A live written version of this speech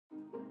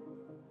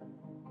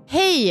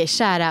Hej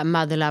kära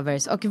mother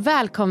lovers och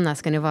välkomna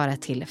ska ni vara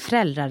till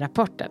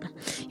föräldrarapporten.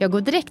 Jag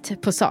går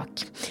direkt på sak.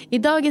 I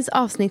dagens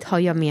avsnitt har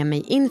jag med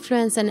mig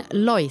influencern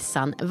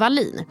Lojsan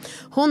Wallin.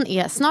 Hon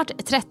är snart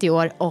 30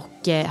 år och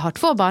har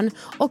 2 barn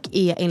och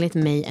är enligt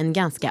mig en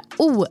ganska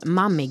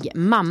omammig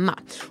mamma.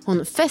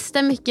 Hon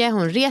festar mycket,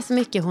 hon reser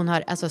mycket, hon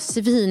har alltså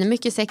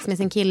svinmycket sex med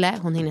sin kille,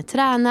 hon hinner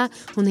träna,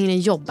 hon hinner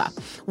jobba.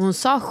 Och hon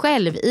sa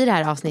själv i det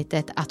här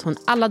avsnittet att hon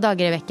alla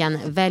dagar i veckan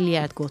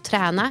väljer att gå och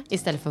träna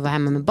istället för att vara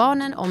hemma med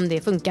barnen om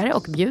det funkar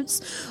och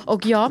bjuds.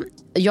 Och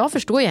jag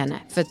förstår ju henne,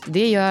 för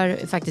det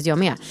gör faktiskt jag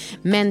med.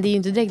 Men det är ju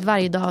inte direkt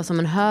varje dag som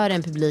man hör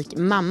en publik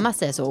mamma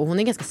säga så. Och hon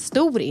är ganska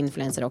stor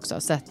influencer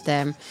också. Så att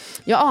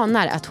jag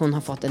anar att hon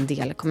har fått en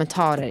del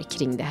kommentarer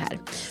kring det här.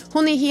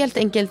 Hon är helt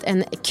enkelt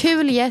en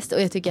kul gäst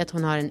och jag tycker att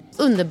hon har en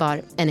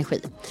underbar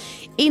energi.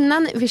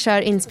 Innan vi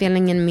kör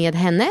inspelningen med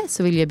henne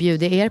så vill jag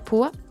bjuda er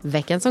på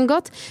veckan som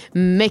gått,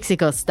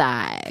 Mexico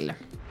style.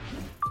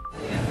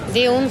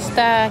 Det är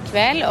onsdag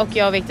kväll och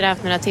jag och Victor har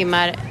haft några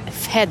timmar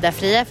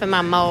Hedda-fria för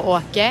mamma och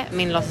Åke.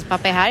 Min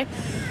låtsaspappa är här.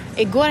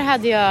 Igår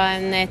hade jag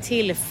en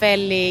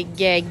tillfällig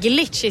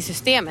glitch i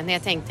systemet när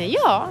jag tänkte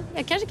jag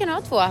kanske kan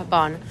ha 2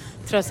 barn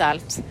trots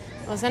allt.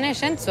 Och sen har jag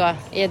känt så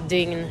i ett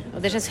dygn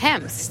och det känns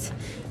hemskt.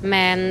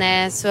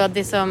 Men så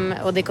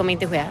och det kommer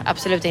inte ske,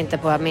 absolut inte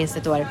på minst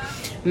ett år.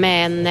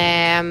 Men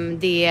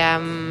det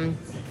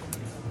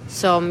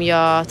som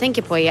jag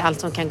tänker på är allt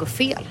som kan gå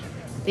fel.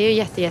 Det är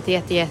ju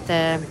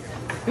jätte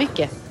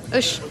mycket.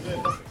 Usch.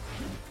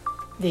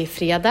 Det är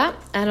fredag.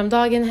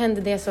 Häromdagen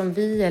hände det som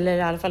vi, eller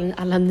i alla fall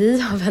alla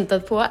ni har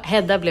väntat på.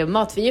 Hedda blev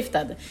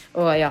matförgiftad.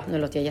 Och ja, nu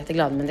låter jag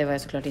jätteglad, men det var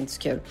såklart inte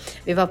så kul.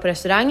 Vi var på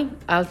restaurang.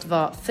 Allt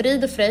var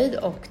frid och fröjd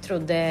och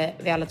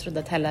vi alla trodde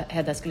att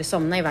Hedda skulle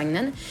somna i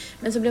vagnen.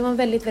 Men så blev hon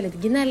väldigt, väldigt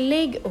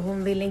gnällig och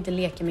hon ville inte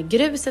leka med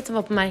gruset som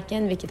var på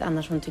marken, vilket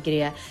annars hon tycker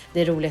är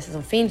det roligaste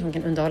som finns. Hon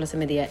kan underhålla sig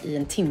med det i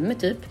en timme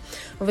typ.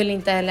 Hon ville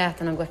inte heller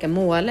äta någon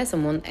guacamole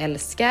som hon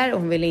älskar och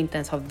hon ville inte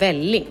ens ha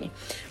välling.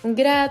 Hon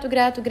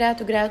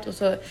grät och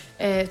så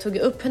tog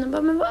jag upp henne och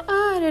bara, men vad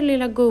är det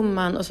lilla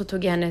gumman? Och så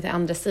tog jag henne till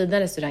andra sidan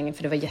restaurangen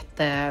för det var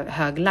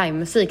jättehög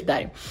livemusik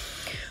där.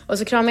 Och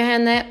så kramade jag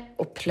henne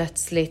och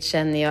plötsligt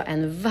känner jag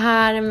en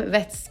varm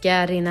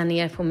vätska rinna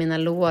ner på mina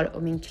lår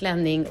och min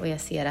klänning och jag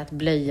ser att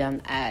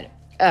blöjan är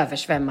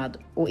översvämmad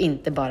och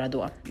inte bara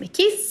då med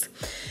kiss.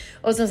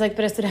 Och som sagt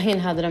på restaurangen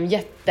hade de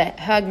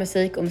jättehög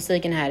musik och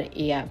musiken här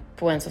är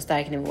på en så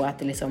stark nivå att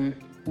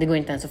det går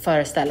inte ens att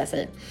föreställa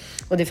sig.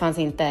 Och det fanns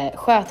inte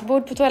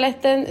skötbord på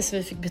toaletten så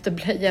vi fick byta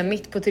blöja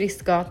mitt på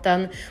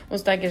turistgatan. Och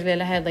stackars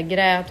lilla Hedda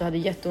grät och hade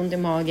jätteont i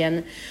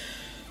magen.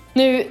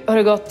 Nu har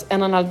det gått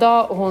 1,5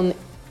 dag och hon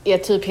är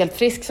typ helt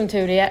frisk som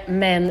tur är.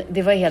 Men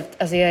det var helt,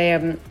 alltså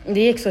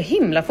det gick så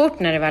himla fort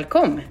när det väl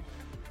kom.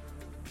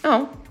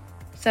 Ja,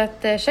 så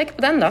att check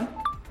på den då.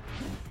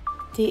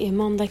 Det är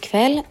måndag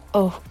kväll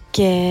och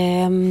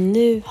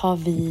nu har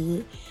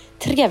vi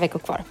 3 veckor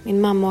kvar.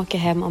 Min mamma åker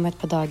hem om ett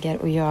par dagar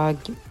och jag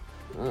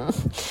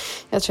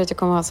tror att jag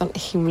kommer ha sån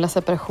himla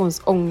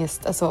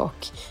separationsångest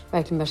och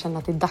verkligen börja känna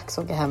att det är dags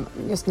att åka hem.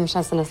 Just nu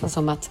känns det nästan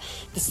som att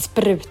det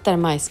sprutar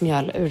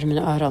majsmjöl ur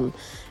mina öron.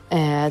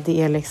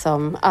 Det är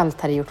liksom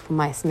allt här är gjort på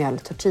majsmjöl.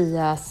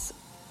 Tortillas,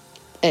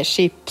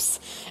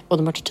 chips och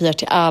de har tortillas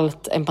till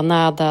allt.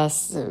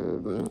 Empanadas,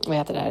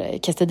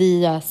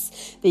 quesadillas.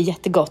 Det är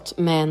jättegott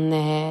men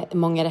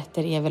många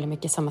rätter är väldigt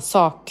mycket samma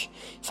sak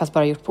fast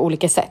bara gjort på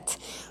olika sätt.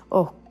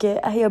 Och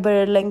jag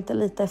börjar längta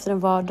lite efter en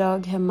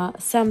vardag hemma.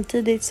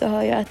 Samtidigt så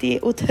hör jag att det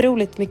är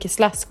otroligt mycket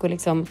slask och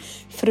liksom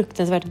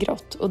fruktansvärt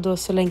grått. Och då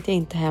så längtar jag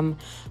inte hem.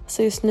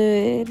 Så just nu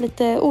är jag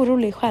lite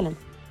orolig i själen.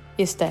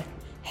 Just det.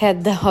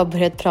 Hedda har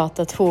börjat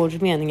prata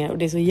 2-ordsmeningar och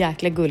det är så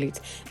jäkla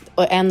gulligt.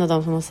 Och en av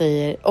dem som hon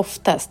säger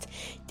oftast,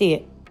 det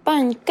är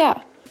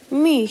banka.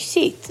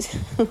 Mysigt.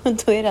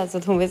 Då är det alltså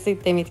att hon vill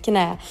sitta i mitt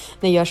knä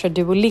när jag kör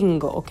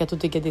Duolingo och att hon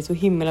tycker att det är så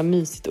himla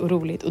mysigt och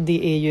roligt. Och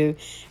det är ju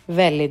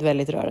väldigt,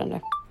 väldigt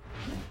rörande.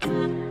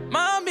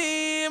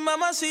 Mami,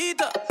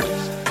 mamacita.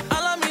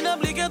 Alla mina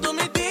blickar de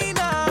är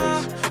dina.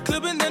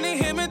 Klubben den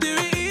är hem men du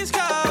är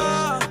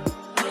iskall.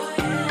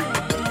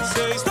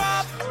 Säg stopp.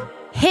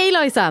 Hej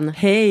Lojsan!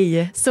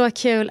 Hej! Så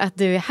kul att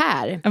du är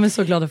här. Jag är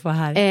så glad att få vara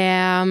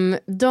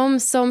här. De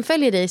som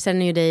följer dig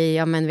känner ju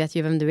dig, vet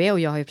ju vem du är och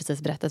jag har ju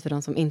precis berättat för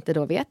de som inte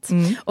då vet.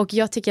 Och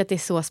jag tycker att det är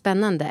så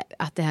spännande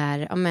att det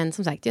här,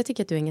 som sagt, jag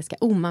tycker att du är en ganska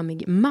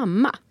omammig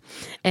mamma.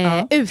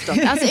 Utåt,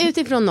 alltså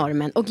utifrån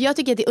normen. Och jag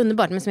tycker att det är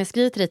underbart, men som jag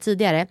skrivit till dig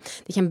tidigare,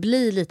 det kan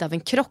bli lite av en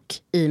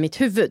krock i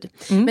mitt huvud.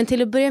 Men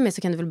till att börja med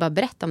så kan du väl bara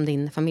berätta om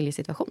din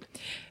familjesituation.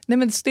 Nej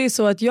men det är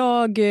så att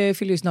jag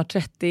fyller ju snart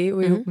 30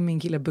 och är ihop med min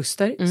kille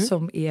Buster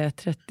som är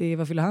 30,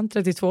 vad fyller han?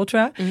 32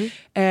 tror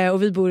jag.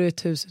 Och vi bor i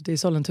ett hus ute i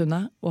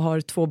Sollentuna och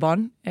har 2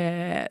 barn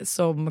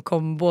som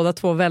kom båda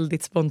 2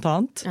 väldigt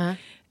spontant.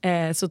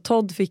 Så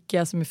Todd fick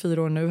jag som är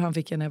 4 år nu, han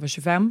fick jag när jag var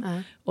 25.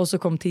 Och så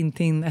kom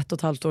Tintin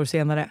 1,5 år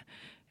senare.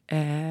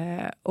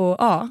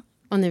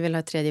 Och ni vill ha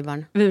ett 3:e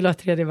barn? Vi vill ha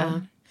ett 3:e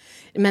barn.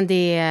 Men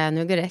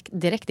nu går jag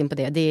direkt in på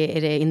det.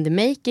 Är det in the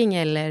making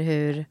eller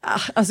hur?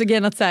 Alltså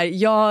grejen att så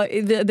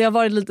här, det har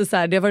varit lite så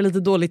här, det har varit lite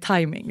dålig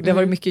timing. Det har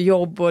varit mycket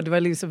jobb och det var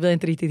liksom, vi har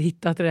inte riktigt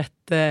hittat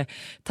rätt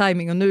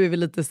timing och nu är vi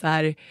lite så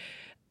här.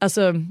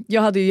 Alltså,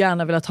 jag hade ju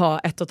gärna velat ha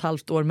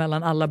 1,5 år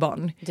mellan alla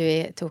barn. Du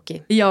är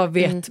tokig. Jag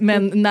vet,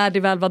 men när det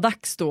väl var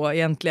dags då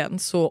egentligen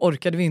så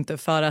orkade vi inte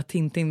för att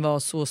Tintin var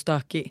så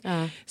stökig.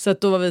 Så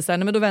att då var vi så här,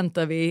 nej men då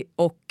väntar vi.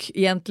 Och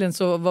egentligen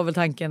så var väl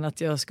tanken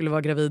att jag skulle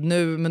vara gravid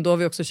nu. Men då har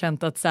vi också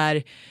känt att så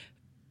här,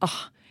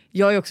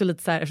 jag är också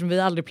lite så här, eftersom vi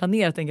aldrig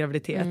planerat en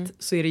graviditet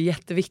så är det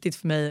jätteviktigt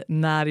för mig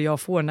när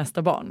jag får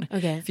nästa barn.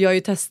 Okay. För jag har ju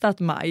testat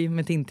maj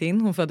med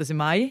Tintin, hon föddes i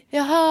maj.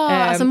 Jaha,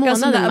 alltså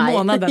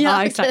månaden.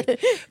 Ja, exakt.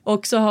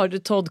 Och så har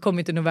Todd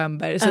kommit i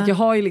november. Så att jag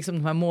har ju liksom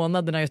de här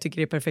månaderna jag tycker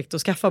det är perfekt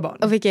att skaffa barn.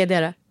 Och vilka är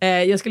det då?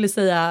 Jag skulle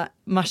säga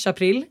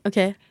mars-april.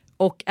 Okej.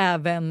 Och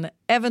även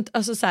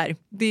alltså så här,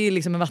 det är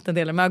liksom en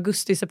vattendelare, men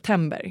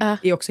augusti-september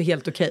är också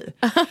helt okej.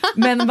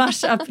 Men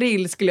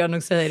mars-april skulle jag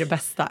nog säga är det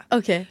bästa.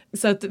 Okej.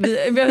 Så att vi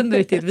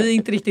är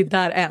inte riktigt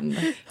där än.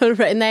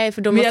 Nej,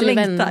 för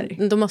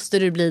då måste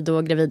du bli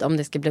då gravid om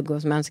det ska bli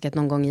gå som önskat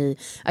någon gång i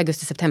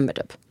augusti-september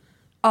typ.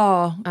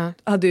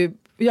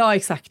 Ja,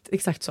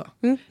 exakt så.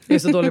 Jag är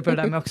så dålig på det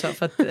där med också.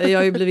 För att jag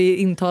har ju blivit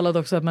intalad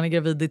också att man är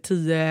gravid i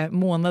 10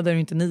 månader och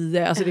inte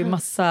 9. Alltså det är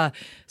massa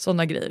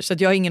sådana grejer. Så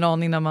att jag har ingen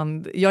aning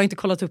jag har inte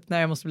kollat upp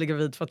när jag måste bli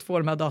gravid för att få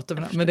de här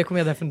datumen. Men det kommer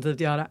jag definitivt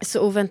göra.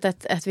 Så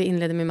oväntat att vi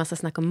inledde med massa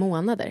snack om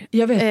månader.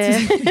 Jag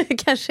vet.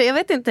 Kanske, jag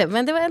vet inte.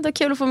 Men det var ändå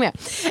kul att få med.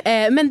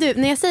 Men du,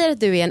 när jag säger att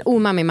du är en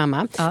omammig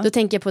mamma, då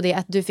tänker jag på det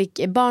att du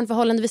fick barn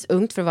förhållandevis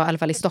ungt för att vara i alla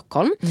fall i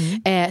Stockholm.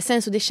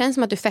 Sen så det känns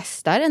som att du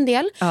festar en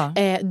del.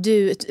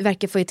 Du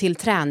verkar få till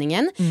träningen.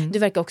 Du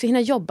verkar också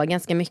hinna jobba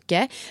ganska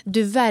mycket.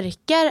 Du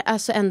verkar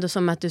alltså ändå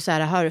som att du så här,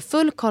 har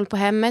full koll på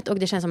hemmet och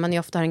det känns som att man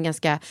ofta har en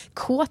ganska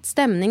kåt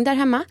stämning där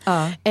hemma.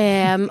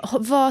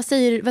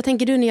 Vad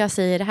tänker du när jag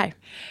säger det här?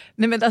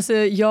 Nej men alltså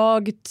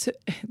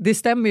det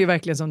stämmer ju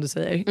verkligen som du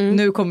säger.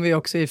 Nu kommer vi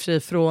också i fri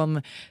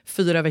från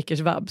 4 veckors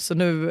vabb. Så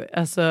nu,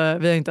 alltså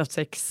vi har inte haft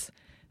sex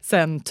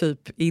sen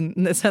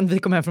vi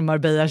kom hem från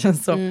Marbella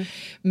känns som.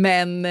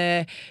 Men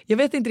jag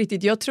vet inte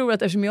riktigt. Jag tror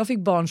att eftersom jag fick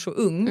barn så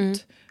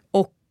ungt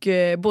och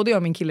både jag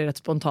och min kille är rätt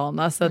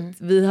spontana så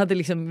att vi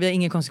har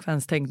ingen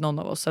konsekvens tänkt någon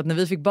av oss. Så att när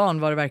vi fick barn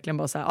var det verkligen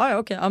bara så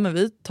här, men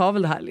vi tar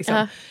väl det här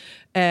liksom.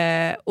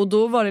 Och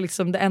då var det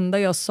liksom det enda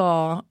jag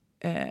sa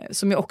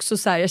som jag också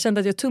så här, jag kände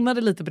att jag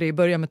tummade lite på det i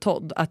början med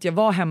Todd, att jag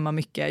var hemma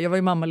mycket, jag var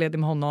ju mammaledig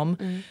med honom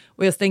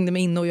och jag stängde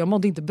mig in och jag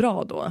mådde inte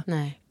bra då.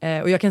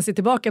 Och jag kan se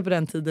tillbaka på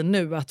den tiden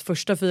nu att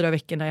första 4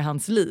 veckorna i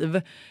hans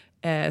liv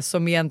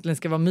som egentligen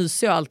ska vara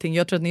mysiga och allting,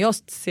 jag tror att när jag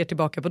ser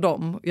tillbaka på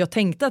dem, jag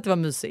tänkte att det var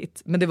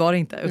mysigt men det var det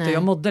inte, utan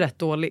jag mådde rätt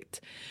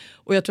dåligt.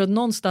 Och jag tror att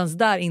någonstans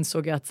där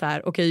insåg jag att så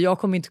här, okej, jag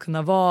kommer inte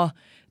kunna vara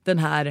den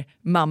här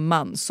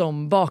mamman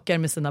som bakar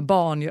med sina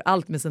barn, gör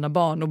allt med sina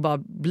barn och bara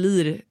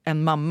blir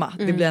en mamma.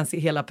 Det blir ens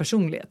hela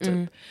personlighet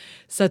typ.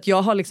 Så att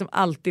jag har liksom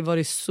alltid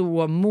varit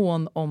så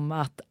mån om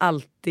att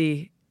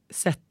alltid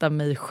sätta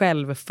mig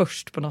själv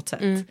först på något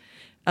sätt.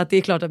 Att det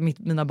är klart att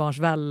mina barns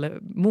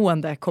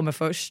välmående kommer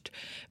först.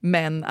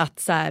 Men att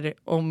så här,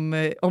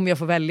 om jag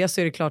får välja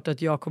så är det klart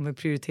att jag kommer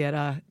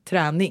prioritera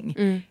träning.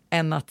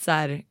 Än att så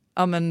här,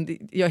 men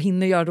jag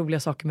hinner göra roliga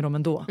saker med dem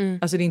ändå.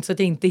 Alltså det är inte så att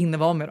jag inte hinner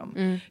vara med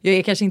dem. Jag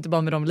är kanske inte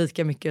bara med dem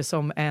lika mycket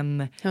som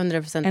en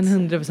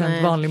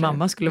 100% vanlig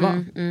mamma skulle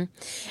vara.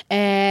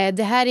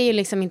 Det här är ju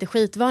liksom inte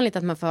skitvanligt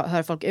att man får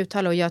höra folk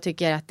uttala, och jag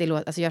tycker att det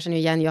låter, alltså jag känner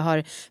ju igen, jag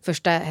har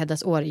första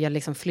Heddas år, jag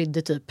liksom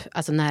flydde typ,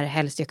 alltså när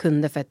helst jag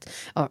kunde för att,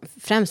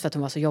 främst för att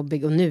hon var så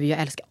jobbig, och nu jag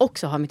älskar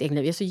också att ha mitt eget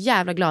liv. Jag är så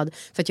jävla glad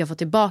för att jag får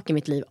tillbaka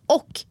mitt liv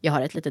och jag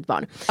har ett litet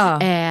barn.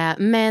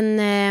 Men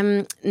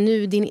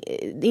nu din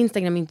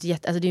Instagram är inte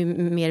alltså det är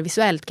mer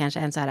visuellt kanske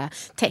än så här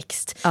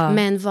text.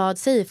 Men vad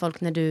säger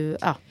folk när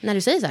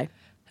du säger så här?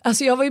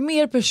 Alltså jag var ju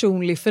mer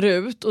personlig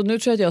förut och nu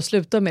tror jag att jag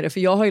slutar med det, för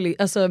jag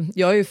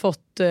har ju fått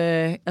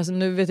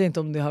nu vet jag inte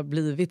om det har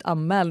blivit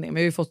anmälning,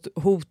 men jag har ju fått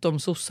hot om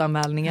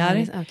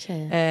SOS-anmälningar.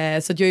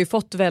 Så att jag har ju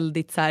fått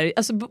väldigt så här,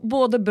 alltså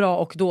både bra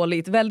och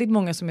dåligt, väldigt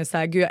många som är så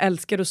här, gud jag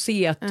älskar att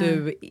se att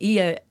du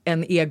är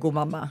en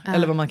egomamma,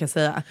 eller vad man kan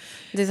säga.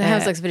 Det är så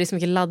hemskt också, för det är så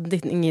mycket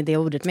laddning i det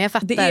ordet, men jag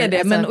fattar. Det är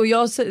det, men och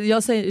jag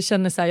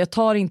känner så här, jag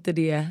tar inte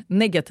det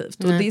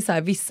negativt. Och det är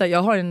så här,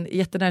 jag har en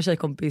jättenära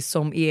tjejkompis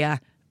som är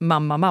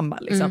mamma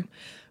liksom.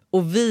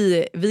 Och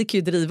vi kan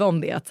ju driva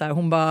om det, att så här,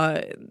 hon bara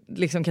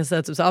liksom kan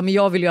säga typ så här, men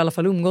jag vill ju i alla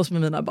fall umgås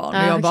med mina barn.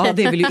 Och jag bara,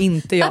 det vill ju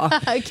inte jag.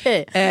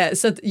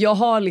 Så att jag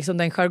har liksom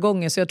den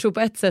jargongen, så jag tror på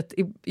ett sätt,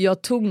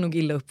 jag tog nog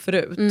illa upp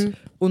förut.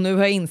 Och nu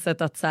har jag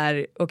insett att så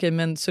här, okej,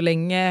 men så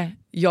länge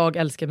jag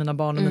älskar mina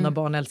barn och mina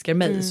barn älskar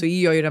mig, så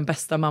är jag ju den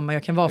bästa mamma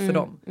jag kan vara för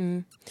dem.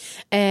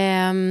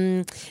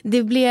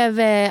 Det blev,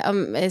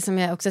 som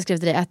jag också skrev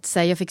till dig, att så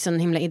här, jag fick sån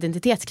himla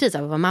identitetskris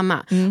av att vara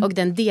mamma. Och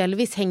den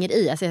delvis hänger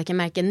i, alltså jag kan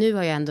märka nu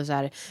har jag ändå så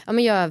här,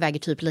 men jag väger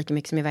typ lika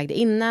mycket som jag vägde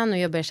innan, och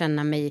jag börjar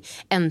känna mig,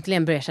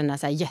 äntligen börjar känna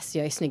så här, yes,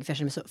 jag är snygg, för jag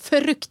känner mig så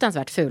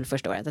fruktansvärt ful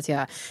första året.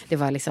 Alltså det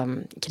var liksom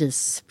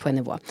kris på en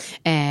nivå.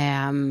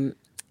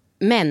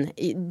 Men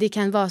det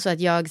kan vara så att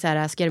jag så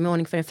här, ska göra mig i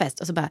ordning för en fest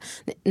och så bara,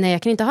 nej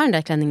jag kan inte ha den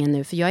där klänningen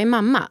nu för jag är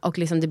mamma och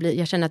liksom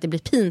jag känner att det blir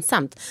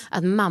pinsamt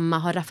att mamma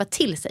har raffat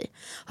till sig.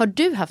 Har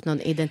du haft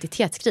någon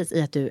identitetskris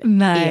i att du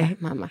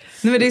är mamma?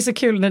 Nej, men det är så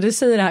kul när du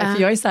säger det här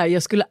för jag är så här,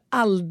 jag skulle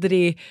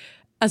aldrig...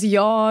 Alltså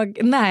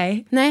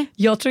nej.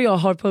 Jag tror jag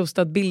har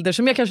postat bilder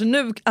som jag kanske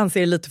nu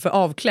anser lite för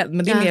avklädd.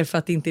 Men det är mer för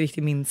att det inte är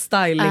riktigt min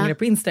style längre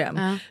på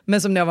Instagram.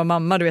 Men som när jag var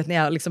mamma, du vet när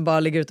jag liksom bara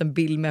lägger ut en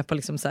bild med på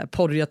liksom så här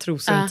porriga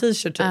trosor och en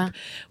t-shirt typ.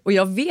 Och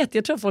jag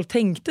tror att folk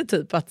tänkte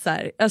typ att så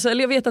här, alltså,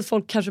 eller jag vet att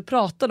folk kanske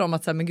pratade om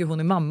att så här, men gud hon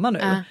är mamma nu.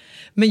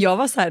 Men jag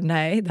var så här,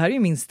 nej det här är ju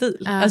min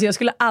stil. Alltså jag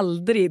skulle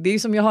aldrig, det är ju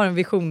som jag har en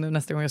vision nu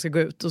nästa gång jag ska gå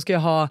ut. Då ska jag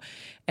ha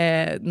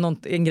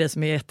en grej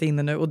som är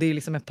jätteinne nu och det är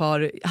liksom ett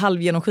par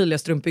halvgenomskinliga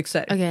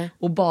strumpbyxor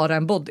och bara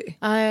en body.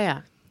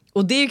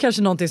 Och det är ju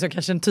kanske någonting som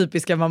kanske en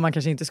typiska mamma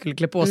kanske inte skulle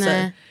klä på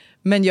sig.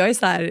 Men jag är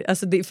så här,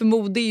 alltså för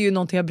mode är ju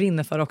någonting jag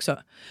brinner för också.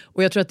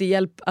 Och jag tror att det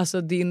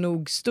är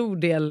nog stor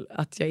del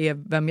att jag är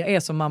vem jag är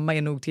som mamma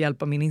är nog till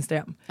hjälp av min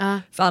Instagram.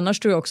 För annars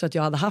tror jag också att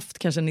jag hade haft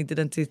kanske en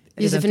identitet.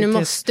 Just det, för nu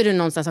måste du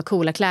någonstans ha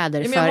coola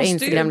kläder för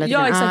Instagram.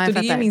 Ja exakt,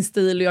 och det är min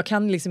stil och jag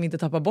kan liksom inte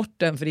tappa bort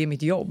den för det är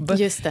mitt jobb.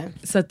 Just det.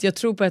 Så att jag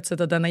tror på ett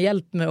sätt att den har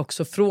hjälpt mig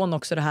också från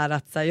också det här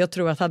att jag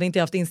tror att hade inte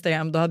jag haft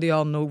Instagram då hade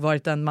jag nog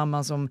varit en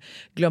mamma som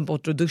glömt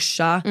bort att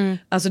duscha.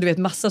 Alltså du vet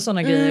massa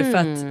sådana grejer för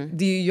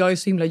att jag är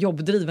så himla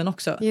jobbdriven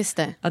också. Just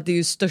det. Att det är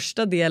ju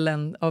största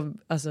delen av,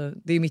 alltså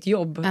det är mitt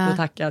jobb att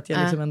tacka att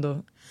jag liksom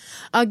ändå...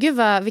 Ja gud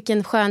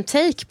vilken skön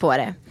take på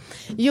det.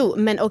 Jo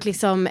men och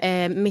liksom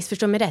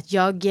missförstå mig rätt.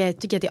 Jag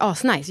tycker att det är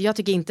asnice. Jag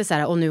tycker inte så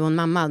här, och nu är hon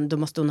mamma då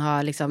måste hon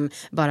ha liksom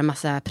bara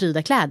massa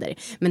pryda kläder.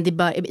 Men det är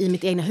bara i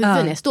mitt egna huvud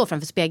när jag står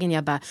framför spegeln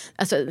jag bara,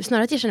 alltså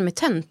snarare att jag känner mig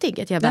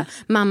töntig. Att jag bara,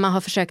 mamma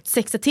har försökt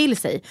sexa till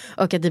sig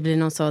och att det blir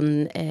någon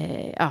sån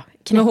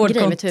med hård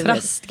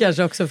kontrast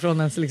kanske också från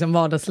ens liksom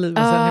vardagsliv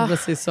och sen är det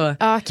plötsligt så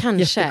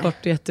kanske. Jättekort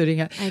och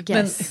jätteringa.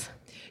 Men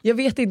jag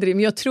vet inte det,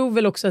 men jag tror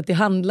väl också att det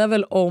handlar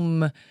väl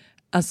om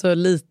alltså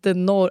lite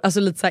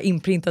så här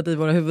inprintat i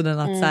våra huvuden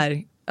att så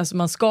här, alltså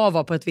man ska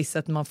vara på ett visst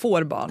sätt när man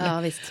får barn. Ja,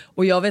 visst.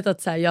 Och jag vet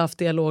att så här, jag har haft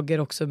dialoger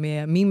också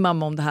med min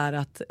mamma om det här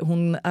att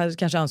hon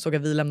kanske ansåg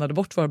att vi lämnade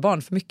bort våra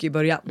barn för mycket i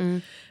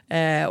början.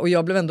 Och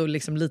jag blev ändå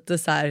liksom lite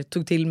så här,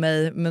 tog till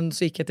mig men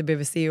så gick jag till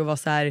BVC och var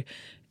så här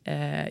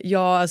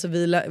alltså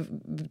vi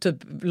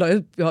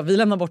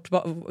lämnar bort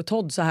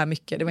Todd så här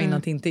mycket, det var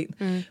innan Tintin.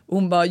 Och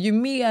hon bara, ju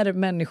mer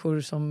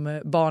människor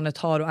som barnet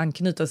har att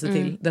anknyta sig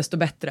till desto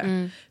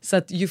bättre. Så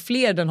att ju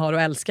fler den har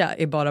att älska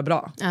är bara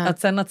bra. Att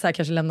sen att så här,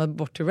 kanske lämna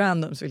bort till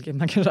randoms, vilket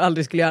man kanske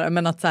aldrig skulle göra,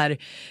 men att så här,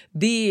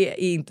 det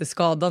är inte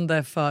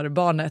skadande för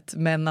barnet,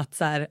 men att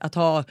så här, att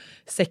ha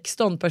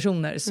 16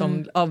 personer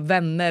som av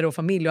vänner och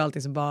familj och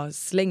allting som bara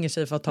slänger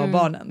sig för att ta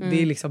barnen,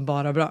 det är liksom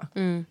bara bra.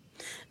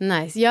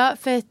 Nice. Ja,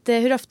 för att,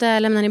 hur ofta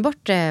lämnar ni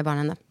bort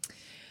barnen då?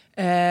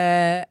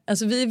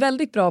 Alltså vi är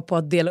väldigt bra på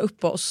att dela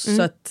upp oss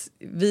så att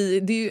det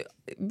är ju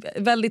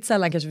väldigt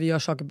sällan kanske vi gör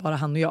saker bara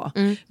han och jag.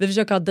 Vi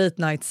försöker ha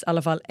date nights i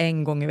alla fall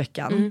en gång i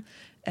veckan.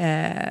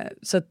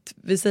 Så att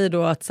vi säger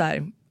då att, så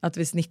här, att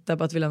vi snittar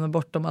på att vi lämnar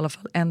bort dem i alla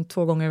fall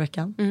 1-2 gånger i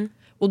veckan.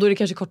 Och då är det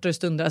kanske kortare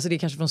stunder, alltså det är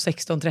kanske från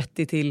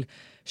 16:30 till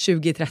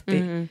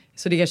 20:30.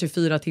 Så det är kanske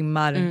 4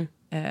 timmar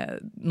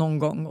någon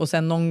gång. Och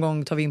sen någon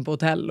gång tar vi in på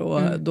hotell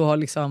och då har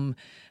liksom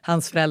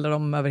hans föräldrar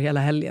dem över hela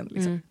helgen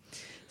liksom.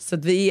 Så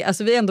att vi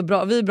är ändå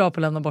bra, vi är bra på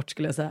att lämna bort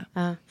skulle jag säga.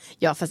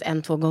 Ja, fast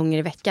 1-2 gånger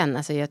i veckan.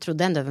 Alltså jag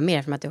trodde ändå över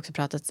mer för att det också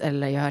pratats,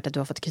 eller jag har hört att du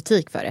har fått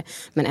kritik för det.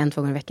 Men 1-2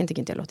 gånger i veckan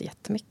tycker inte jag låter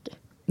jättemycket.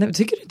 Nej,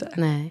 tycker du inte?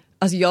 Nej.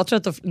 Alltså jag tror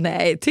att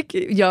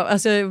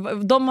alltså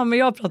de mammor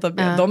jag har pratat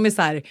med, de är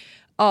så här,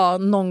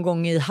 någon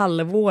gång i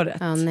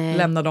halvåret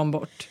lämnar de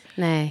bort.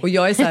 Nej. Och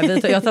jag är så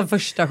här, jag tar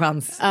första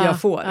chans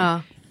jag får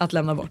att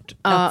lämna bort.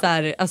 Att så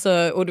här,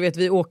 alltså, och du vet,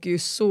 vi åker ju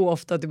så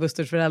ofta till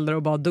Busters föräldrar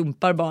och bara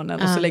dumpar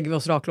barnen och så lägger vi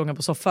oss raklånga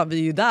på soffan. Vi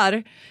är ju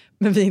där,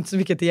 men vi är inte så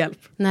mycket till hjälp.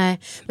 Nej,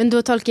 men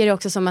då tolkar jag det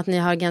också som att ni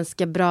har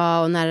ganska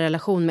bra och nära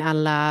relation med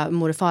alla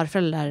mor- och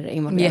farföräldrar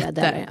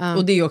involverade.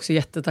 Och det är ju också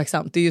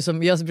jättetacksamt. Det är ju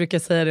som jag brukar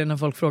säga det när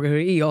folk frågar hur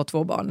det är att ha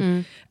 2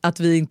 barn. Att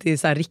vi inte är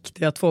så här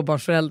riktiga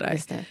 2-barnsföräldrar.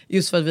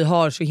 Just för att vi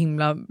har så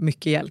himla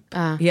mycket hjälp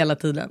hela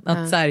tiden.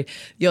 Att så här,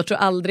 jag tror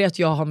aldrig att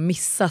jag har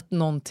missat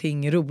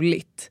någonting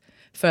roligt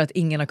för att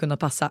ingen har kunnat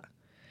passa.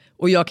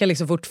 Och jag kan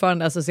liksom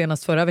fortfarande, alltså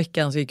senast förra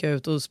veckan så gick jag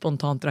ut och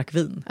spontant drack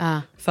vin.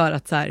 För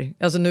att så här,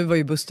 alltså nu var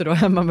ju Buster då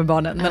hemma med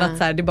barnen. Men att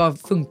så här, det bara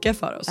funkar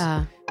för oss.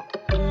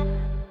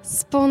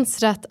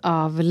 Sponsrat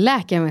av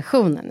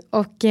Läkarmissionen.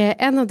 Och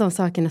en av de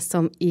sakerna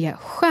som är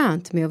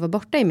skönt med att vara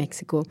borta i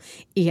Mexiko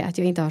är att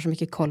jag inte har så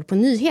mycket koll på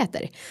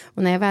nyheter.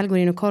 Och när jag väl går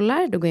in och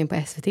kollar, då går jag in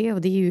på SVT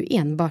och det är ju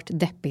enbart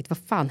deppigt. Vad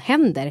fan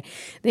händer?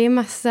 Det är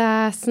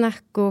massa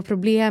snack och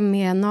problem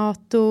med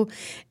NATO.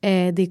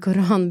 Det är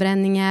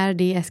koranbränningar,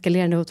 det är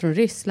eskalerande hot från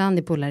Ryssland, det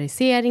är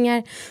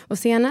polariseringar. Och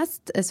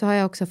senast så har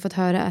jag också fått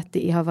höra att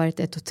det har varit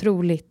ett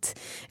otroligt,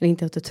 eller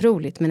inte ett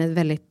otroligt, men ett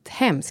väldigt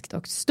hemskt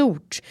och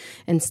stort,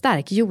 en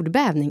stark jord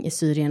jordbävning i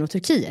Syrien och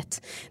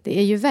Turkiet. Det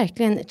är ju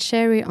verkligen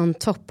cherry on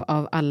top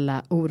av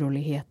alla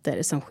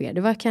oroligheter som sker.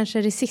 Det var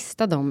kanske det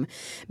sista de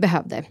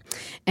behövde.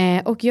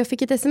 Och jag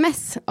fick ett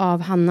sms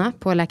av Hanna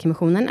på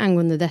Läkarmissionen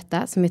angående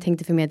detta som jag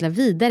tänkte förmedla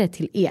vidare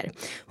till er.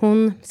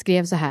 Hon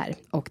skrev så här,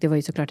 och det var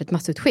ju såklart ett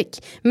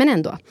massutskick. Men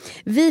ändå,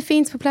 vi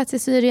finns på plats i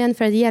Syrien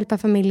för att hjälpa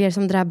familjer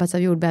som drabbats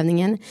av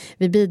jordbävningen.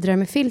 Vi bidrar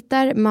med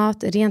filtar,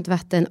 mat, rent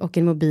vatten och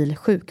en mobil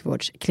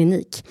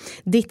sjukvårdsklinik.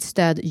 Ditt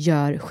stöd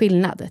gör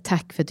skillnad.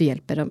 Tack för att du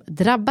hjälper de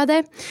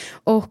drabbade.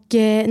 Och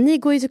ni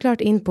går ju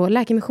såklart in på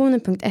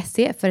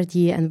läkarmissionen.se för att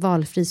ge en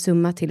valfri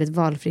summa till ett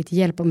valfritt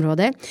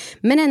hjälpområde.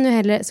 Men ännu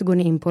hellre så går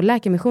ni in på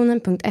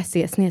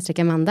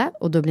läkarmissionen.se/Amanda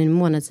och då blir ni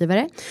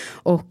månadsgivare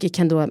och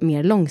kan då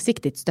mer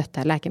långsiktigt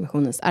stötta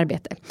Läkarmissionens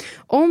arbete.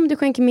 Om du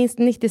skänker minst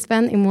 90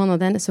 spänn i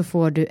månaden så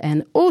får du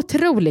en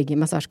otrolig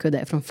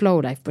massagekudde från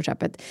Flowlife på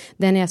köpet.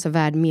 Den är alltså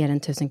värd mer än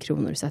 1000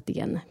 kronor så att det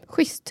är en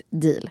schysst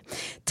deal.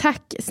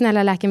 Tack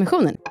snälla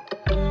Läkarmissionen.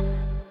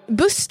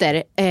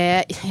 Buster,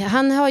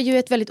 han har ju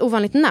ett väldigt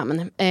ovanligt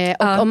namn.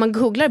 Och om man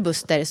googlar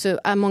Buster så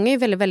är många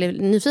väldigt,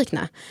 väldigt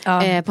nyfikna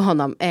på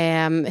honom.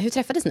 Hur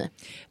träffades ni?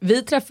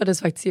 Vi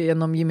träffades faktiskt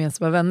genom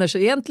gemensamma vänner. Så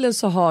egentligen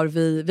så har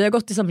vi har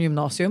gått i samma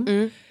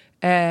gymnasium.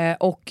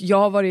 Och jag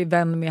har varit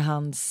vän med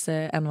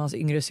en av hans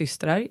yngre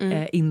systrar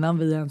innan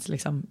vi ens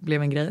liksom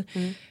blev en grej.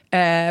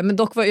 Men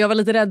dock jag var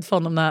lite rädd för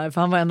honom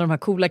för han var en av de här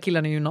coola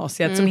killarna i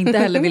gymnasiet som inte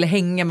heller ville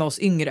hänga med oss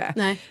yngre.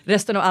 Nej.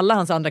 Resten av alla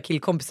hans andra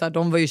killkompisar,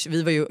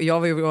 jag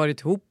var ju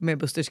varit ihop med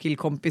Busters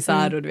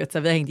killkompisar och du vet, så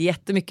vi har hängt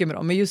jättemycket med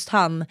dem. Men just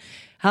han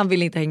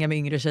ville inte hänga med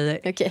yngre tjejer.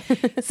 Okay.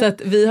 Så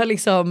att vi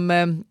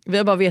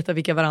har bara vetat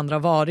vilka varandra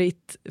har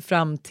varit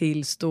fram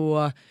tills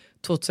då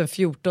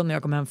 2014 när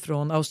jag kom hem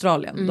från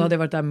Australien. Då hade jag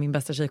varit där med min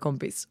bästa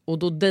tjejkompis. Och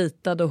då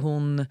dejtade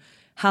hon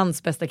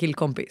hans bästa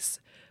killkompis.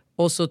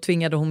 Och så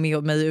tvingade hon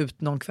med mig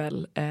ut någon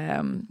kväll.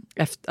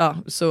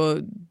 Så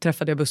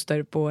träffade jag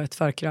Buster på ett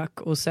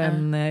förkrök. Och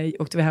sen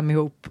åkte vi hem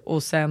ihop.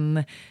 Och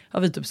sen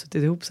har vi typ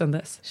suttit ihop sen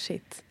dess.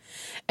 Shit.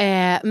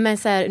 Men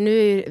så här,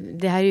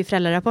 det här är ju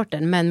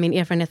föräldrarapporten. Men min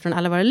erfarenhet från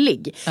alla våra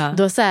ligg.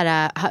 Då så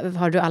här,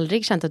 har du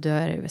aldrig känt att du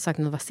har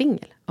saknat att vara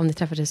singel? Om ni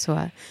träffades så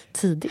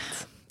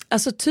tidigt?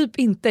 Alltså typ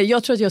inte.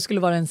 Jag tror att jag skulle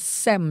vara den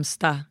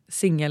sämsta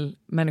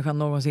singelmänniskan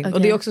någonsin. Okay.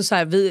 Och det är också så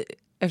här,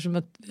 eftersom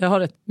att jag har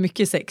rätt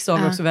mycket sex så har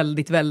vi också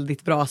väldigt,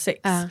 väldigt bra sex.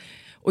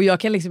 Och jag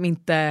kan liksom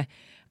inte,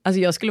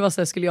 alltså jag skulle vara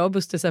så här, skulle jag och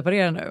Buster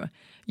separera nu?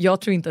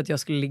 Jag tror inte att jag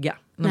skulle ligga.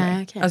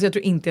 Nej, okay. Alltså jag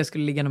tror inte jag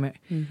skulle ligga något mer.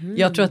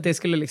 Jag tror att det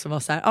skulle liksom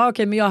vara så här,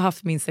 okej, men jag har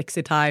haft min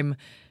sexy time.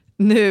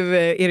 Nu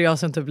är det jag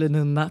som typ blir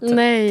nunna. Typ.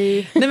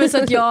 Nej men så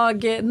att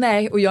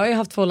och jag har ju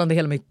haft förhållande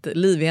hela mitt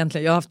liv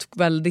egentligen. Jag har haft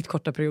väldigt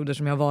korta perioder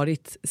som jag har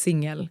varit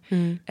singel.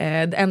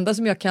 Det enda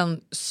som jag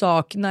kan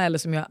sakna eller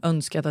som jag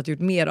önskat att gjort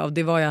mer av,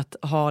 det var ju att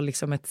ha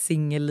liksom ett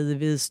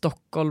singelliv i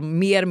Stockholm.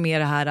 Mer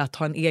det här att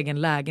ha en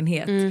egen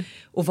lägenhet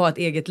och få ett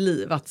eget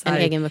liv. Att, så här,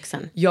 en egen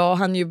vuxen.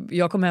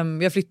 Jag kom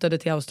hem, jag flyttade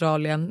till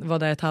Australien, var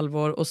där ett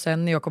halvår och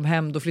sen när jag kom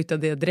hem då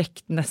flyttade jag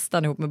direkt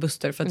nästan ihop med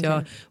Buster för att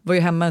jag var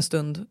ju hemma en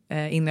stund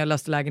innan jag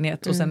löste lägenhet.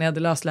 Och sen när jag hade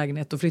löst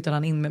lägenhet då flyttade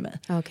han in med mig.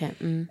 Okay.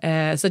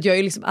 Så att jag har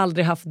ju liksom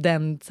aldrig haft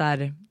den så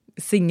här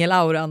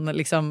singelauran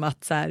liksom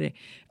att så här,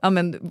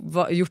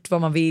 gjort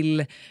vad man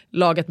vill,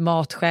 lagat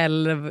mat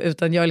själv,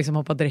 utan jag liksom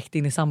hoppat direkt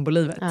in i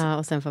sambolivet.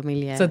 Och sen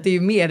familjer. Så att det är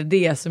ju mer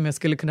det som jag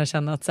skulle kunna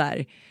känna att så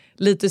här,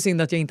 lite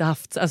synd att jag inte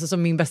haft, alltså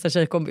som min bästa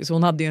tjejkompis,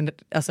 hon hade ju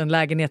en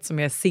lägenhet som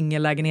är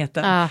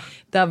singellägenheten.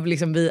 Där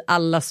liksom vi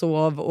alla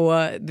sov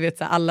och du vet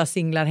så här, alla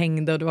singlar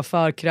hängde och det var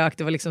förkrök,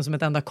 det var liksom som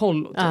ett enda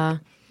kollo typ.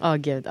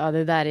 Gud,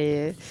 det där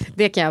är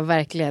det kan jag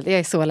verkligen, jag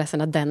är så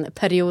ledsen att den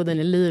perioden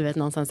i livet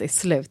någonstans är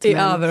slut. Det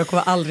är över och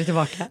kommer aldrig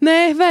tillbaka.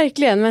 Nej,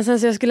 verkligen, men sen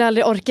så jag skulle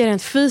aldrig orka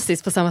rent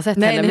fysiskt på samma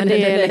sätt heller. Men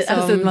det är liksom...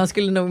 alltså,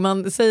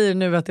 man säger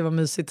nu att det var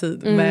mysig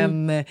tid,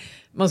 men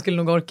man skulle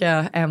nog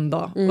orka en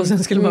dag och sen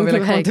skulle man vilja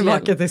komma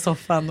tillbaka till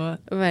soffan.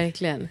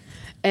 Verkligen.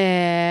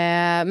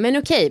 Men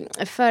okej,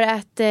 för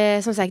att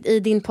som sagt i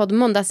din podd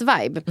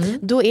Måndagsvibe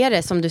då är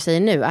det som du säger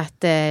nu att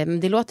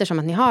det låter som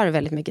att ni har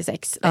väldigt mycket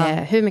sex.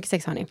 Hur mycket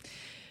sex har ni?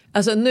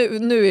 Alltså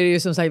nu är det ju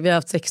som sagt, vi har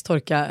haft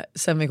sextorka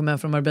sen vi kom hem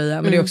från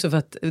Marbella. Men det är också för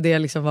att det har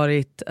liksom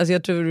varit, alltså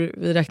jag tror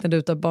vi räknade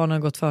ut att barnen har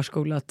gått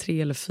förskola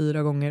 3 eller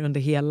 4 gånger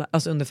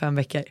under 5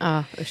 veckor.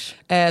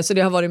 Så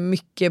det har varit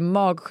mycket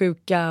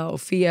magsjuka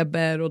och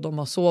feber och de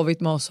har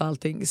sovit med oss och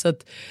allting. Så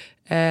att,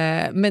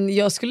 men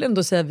jag skulle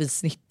ändå säga att vi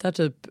snittar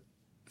typ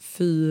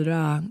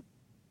 4-5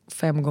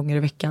 gånger i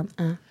veckan.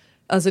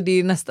 Alltså det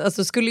är nästan,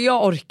 alltså skulle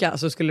jag orka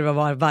så skulle det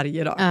vara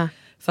varje dag.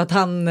 För att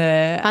han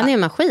är en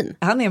maskin.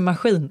 Han är en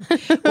maskin.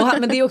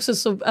 Men det är också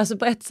så, alltså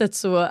på ett sätt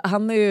så,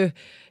 han är ju,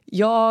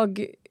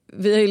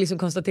 vi har ju liksom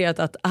konstaterat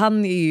att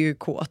han är ju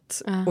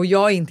kåt. Och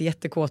jag är inte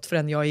jättekåt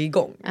förrän jag är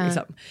igång.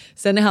 Liksom.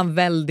 Sen är han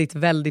väldigt,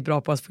 väldigt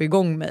bra på att få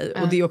igång mig.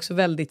 Och det är också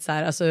väldigt så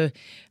här, alltså,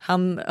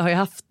 han har ju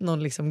haft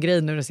någon liksom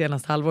grej nu det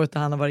senaste halvåret där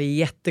han har varit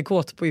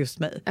jättekåt på just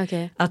mig.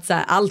 Att så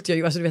här, allt jag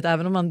gör, alltså du vet,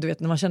 även om man, du vet,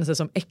 när man känner sig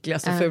som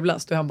äckligast och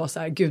fulast, då är han bara så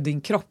här, gud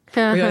din kropp. Och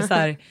jag är så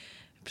här,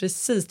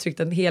 precis tryckt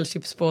en hel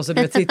chipspåse,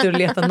 du vet, sitter och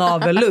letar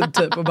navelludd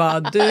typ och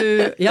bara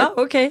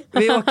okej,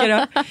 vi åker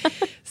då.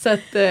 Så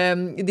att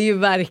det är ju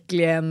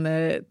verkligen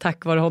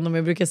tack vare honom.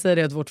 Jag brukar säga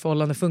det att vårt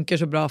förhållande funkar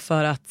så bra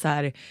för att så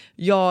här,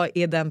 jag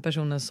är den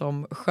personen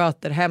som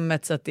sköter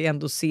hemmet så att det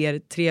ändå ser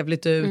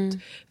trevligt ut,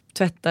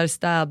 tvättar,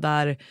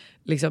 städar,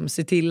 liksom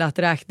se till att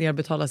räkningar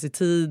betalas i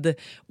tid,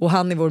 och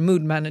han är vår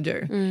mood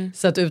manager.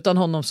 Så att utan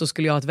honom så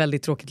skulle jag ha ett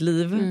väldigt tråkigt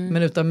liv,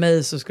 men utan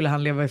mig så skulle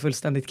han leva i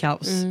fullständigt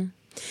kaos.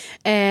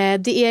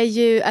 Det är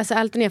ju, alltså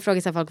alltid när jag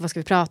frågar så här, folk vad ska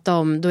vi prata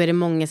om, då är det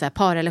många så här,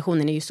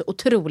 parrelationen är ju så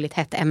otroligt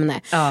hett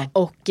ämne.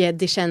 Och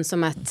det känns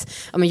som att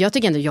men jag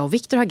tycker ändå jag och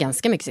Victor har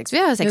ganska mycket sex. Vi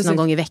har sex någon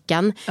gång i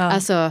veckan,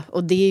 alltså,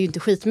 och det är ju inte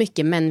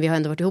skitmycket, men vi har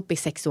ändå varit ihop i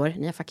 6 år.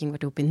 Ni har fucking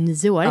varit ihop i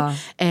 9 år.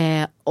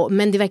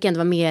 Men det verkar ändå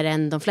vara mer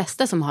än de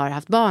flesta som har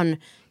haft barn.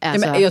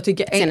 Alltså, men jag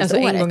tycker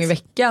en gång i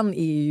veckan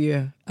är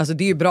ju, alltså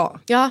det är ju bra.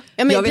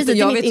 Men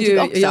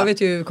jag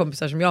vet ju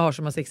kompisar som jag har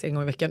som har sex en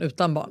gång i veckan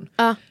utan barn.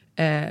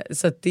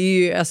 Så att det är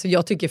ju, alltså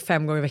jag tycker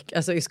 5 gånger i veckan,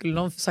 alltså skulle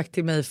någon sagt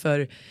till mig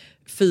för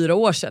 4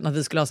 år sedan att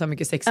vi skulle ha så här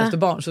mycket sex efter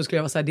barn, så skulle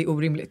jag vara så här, det är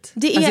orimligt.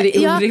 Det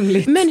är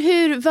orimligt. Men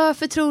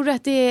varför tror du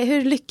att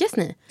hur lyckas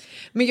ni?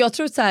 Men jag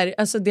tror så här,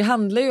 alltså det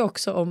handlar ju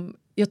också om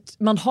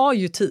man har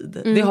ju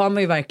tid, det har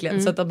man ju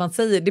verkligen, så att man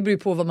säger, det beror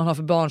på vad man har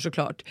för barn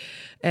såklart,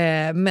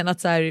 men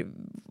att så här,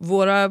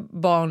 våra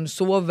barn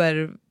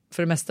sover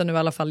för det mesta nu i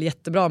alla fall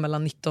jättebra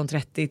mellan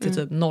 19.30 till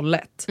typ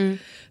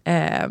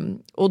 01.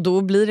 Och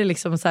då blir det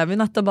liksom så här, vi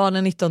nattar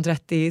barnen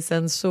 19.30,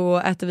 sen så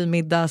äter vi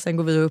middag, sen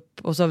går vi upp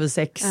och så har vi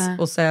sex,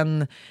 och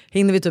sen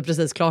hinner vi typ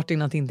precis klart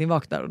innan Tintin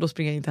vaknar, och då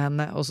springer jag in till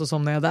henne och så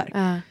somnar jag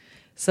där.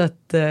 Så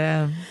att,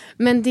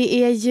 men det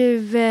är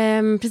ju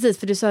precis,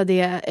 för du sa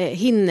det,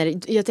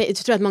 hinner. Jag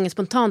tror att många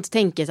spontant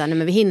tänker så här, nej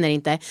men vi hinner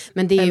inte.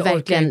 Men det är ju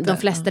verkligen, de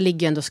flesta ligger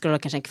ju ändå och scrollar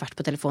kanske en kvart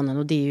på telefonen,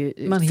 och det är ju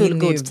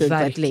fullgod tid på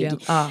ett ligg.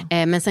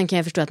 Men sen kan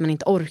jag förstå att man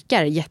inte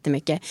orkar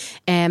jättemycket.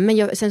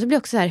 Men sen så blir det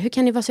också så här, hur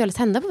kan ni vara så jävla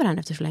tända på varandra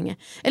efter så länge?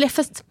 Eller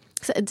fast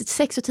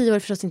 6 och 10 år är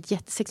förstås inte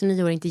 6 och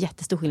 9 år är inte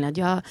jättestor skillnad.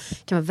 Jag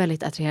kan vara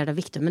väldigt attraherad av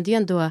Victor, men det är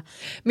ändå.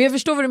 Men jag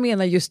förstår vad du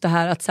menar, just det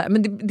här att så här,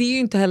 men det är ju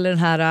inte heller den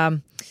här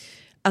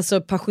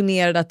alltså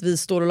passionerad att vi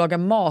står och lagar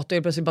mat och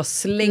jag plötsligt bara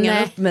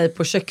slänger upp mig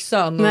på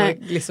köksön och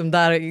liksom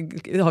där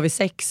har vi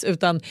sex,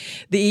 utan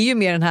det är ju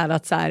mer den här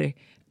att så här,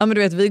 ja men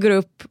du vet, vi går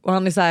upp och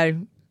han är så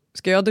här,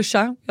 ska jag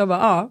duscha? Jag bara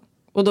ja.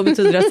 Och då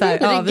betyder det så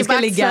här, vi ska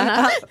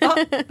ligga.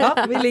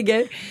 Ja, vi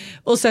ligger.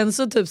 Och sen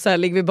så typ så här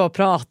ligger vi bara och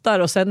pratar,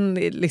 och sen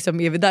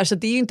liksom är vi där. Så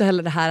det är ju inte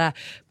heller det här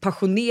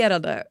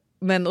passionerade.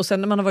 Men och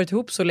sen när man har varit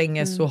ihop så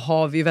länge så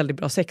har vi ju väldigt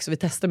bra sex och vi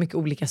testar mycket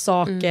olika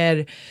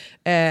saker.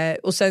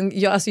 Och sen,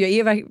 jag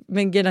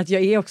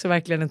är också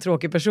verkligen en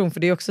tråkig person, för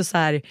det är också så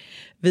här,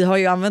 vi har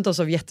ju använt oss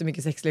av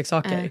jättemycket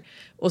sexleksaker.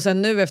 Och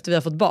sen nu efter vi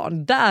har fått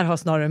barn, där har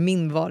snarare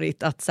min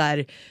varit att så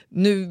här,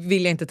 nu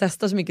vill jag inte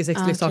testa så mycket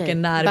sexleksaker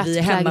när vi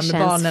är hemma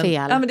med barnen.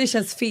 Fel. Ja men det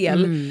känns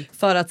fel.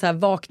 För att så här,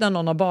 vakna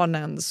någon av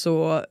barnen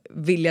så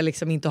vill jag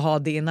liksom inte ha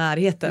det i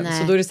närheten.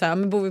 Så då är det så här,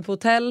 men bor vi på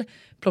hotell,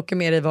 plocka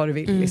med dig vad du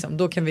vill liksom.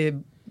 Då kan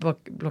vi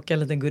plocka en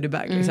liten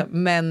goodiebag liksom.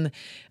 Men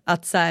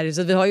att så här,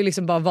 så vi har ju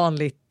liksom bara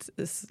vanligt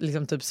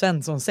liksom typ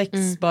Svensson sex,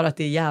 bara att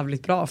det är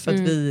jävligt bra för att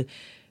vi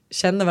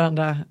känner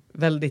varandra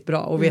väldigt bra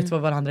och vet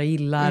vad varandra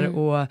gillar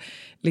och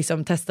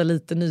liksom testar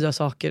lite nya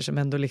saker som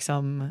ändå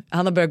liksom,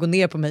 han har börjat gå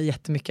ner på mig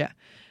jättemycket.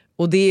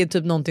 Och det är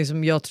typ någonting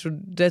som jag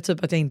trodde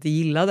typ att jag inte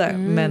gillade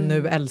men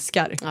nu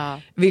älskar.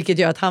 Vilket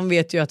gör att han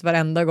vet ju att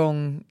varenda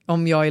gång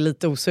om jag är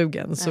lite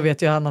osugen så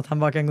vet ju han att han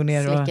bara kan gå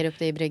ner och slickar upp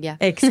det i brygga.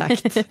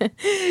 Exakt.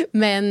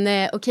 Men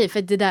okej,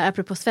 för det där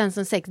apropå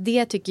Svensson sex,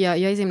 det tycker jag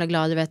är så himla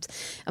glad över att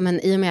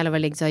i och med alla våra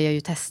ligg så har jag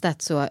ju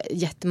testat så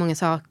jättemånga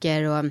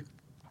saker och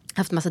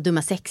haft massa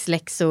dumma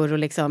sexläxor och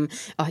liksom,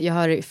 jag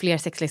har fler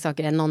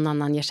sexleksaker än någon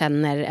annan jag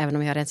känner, även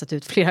om jag har rensat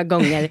ut flera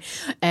gånger.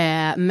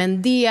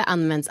 Men det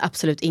används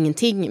absolut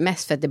ingenting,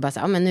 mest för att det bara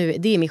så, men nu,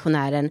 det är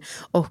missionären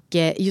och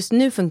just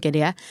nu funkar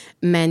det,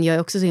 men jag är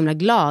också så himla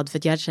glad för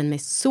att jag hade känt mig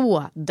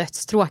så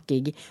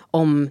dödstråkig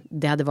om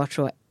det hade varit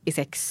så i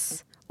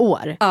 6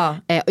 år.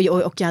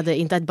 Och jag hade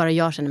inte att bara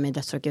jag kände mig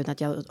dödstråkig utan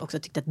att jag också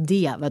tyckte att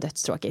det var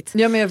dödstråkigt.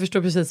 Ja, men jag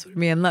förstår precis vad du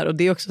menar och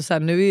det är också så här,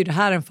 nu är ju det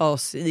här en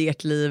fas i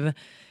ert liv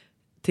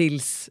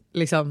tills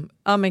liksom,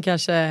 men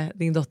kanske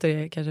din dotter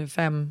är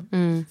kanske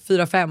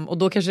 4-5 och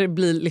då kanske det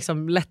blir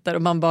liksom lättare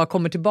och man bara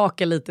kommer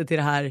tillbaka lite till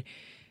det här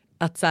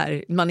att så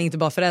här, man är inte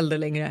bara förälder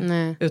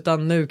längre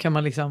utan nu kan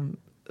man liksom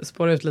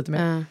spåra ut lite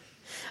mer.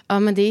 Ja,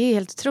 men det är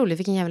helt otroligt,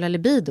 vilken jävla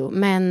libido.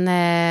 Men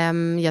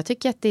jag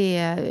tycker att det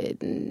är,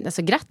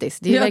 alltså grattis,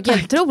 det är verkligen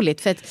helt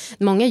otroligt. För att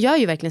många gör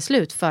ju verkligen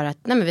slut för att,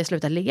 vi har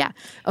slutat ligga.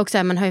 Och så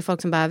här, man hör ju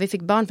folk som bara, vi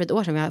fick barn för 1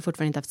 år sedan, vi har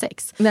fortfarande inte haft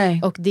sex.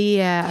 Nej. Och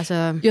det alltså.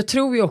 Jag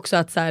tror ju också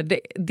att så här,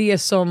 det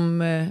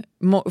som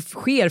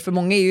sker för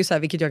många är ju så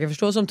här, vilket jag kan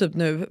förstå som typ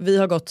nu, vi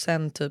har gått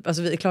sen typ,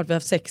 alltså vi, klart vi har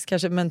haft sex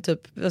kanske, men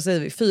typ, vad säger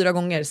vi, 4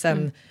 gånger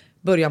sen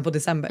början på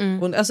december.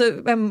 Och, alltså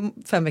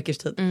 5 veckors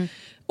tid.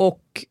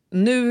 Och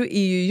nu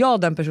är ju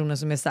jag den personen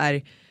som är så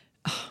här,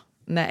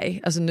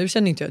 nej, alltså nu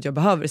känner inte jag att jag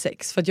behöver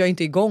sex för att jag är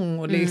inte igång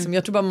och det är liksom,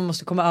 jag tror bara man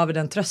måste komma över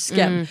den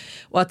tröskeln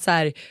och att så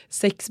här,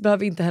 sex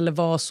behöver inte heller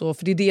vara så,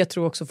 för det är det jag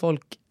tror också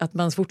folk, att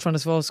man fortfarande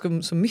ska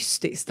vara så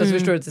mystiskt, alltså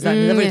förstår du, så här,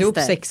 ni har varit ihop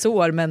 6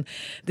 år men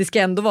det ska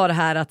ändå vara det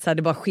här att så här,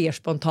 det bara sker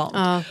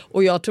spontant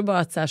och jag tror bara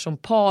att så här, som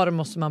par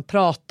måste man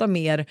prata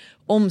mer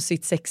om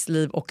sitt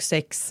sexliv och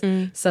sex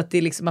så att det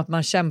är liksom att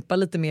man kämpar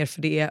lite mer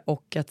för det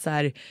och att så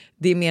här,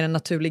 det är mer en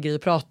naturlig grej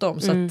att prata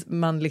om så att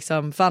man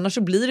liksom, för annars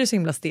så blir det så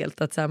himla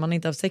stelt att så här, man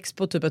inte har sex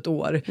på typ ett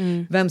år.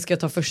 Vem ska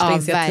ta första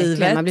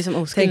initiativet? Man blir som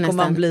oskuld tänk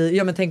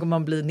om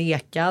man blir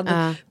nekad.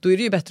 Då är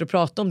det ju bättre att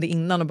prata om det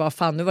innan och bara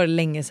fan, nu var det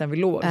länge sedan vi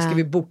låg. Ska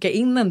vi boka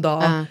in en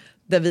dag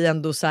där vi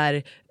ändå så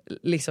här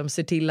liksom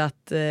ser till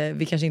att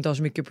vi kanske inte har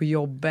så mycket på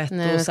jobbet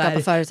och så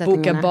här,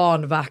 boka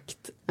barnvakt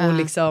och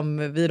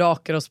liksom vi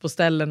rakar oss på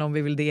ställen om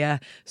vi vill det,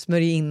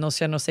 smörjer in oss,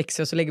 känner oss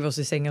sexiga och så lägger vi oss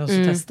i sängen och så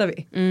testar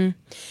vi.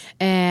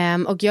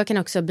 Och jag kan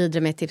också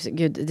bidra med tips,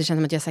 gud det känns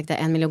som att jag har sagt det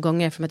 1 miljon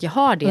gånger eftersom att jag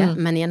har det,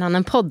 men i en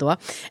annan podd då,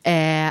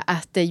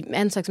 att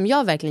en sak som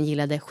jag verkligen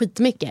gillade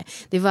skitmycket,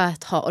 det var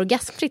att ha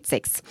orgasmfritt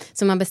sex,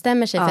 så man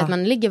bestämmer sig för att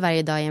man ligger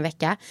varje dag i en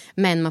vecka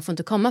men man får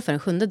inte komma för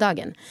den 7:e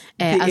dagen.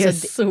 Det är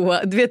så,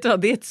 du vet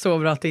vad, det är ett så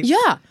bra tips.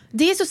 Ja,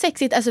 det är så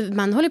sexigt, alltså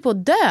man håller på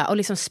att dö och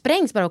liksom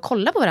sprängs bara och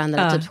kolla på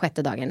varandra typ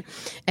 6:e dagen.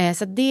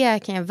 Så det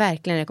kan jag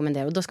verkligen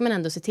rekommendera. Och då ska man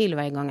ändå se till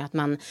varje gång att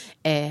man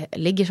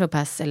ligger så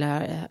pass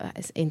eller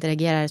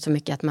interagerar så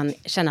mycket att man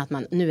känner att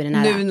man nu är det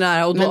nära. Nu är det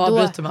nära och då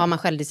avbryter man. Har man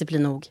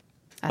självdisciplin nog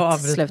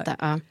att sluta.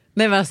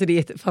 Nej men alltså det är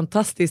ett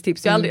fantastiskt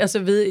tips. Jag aldrig, alltså,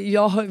 vi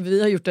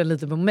har gjort det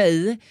lite på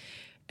mig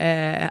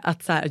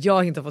att så här,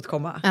 jag inte har fått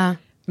komma.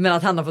 Men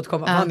att han har fått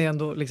komma, han är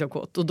ändå liksom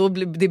kåt. Och då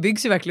det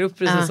byggs ju verkligen upp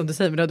precis som du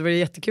säger. Men det hade varit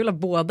jättekul att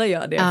båda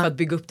gör det för att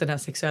bygga upp den här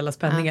sexuella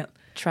spänningen.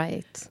 Try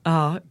it.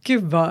 Ja,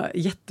 gud vad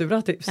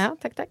jättebra tips. Ja,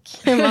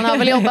 tack. Man har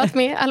väl jobbat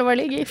med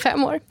allvarlig i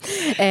 5 år.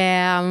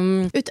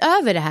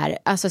 Utöver det här,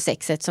 alltså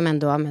sexet som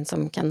ändå, men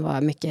som kan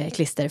vara mycket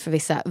klister för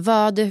vissa.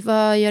 Vad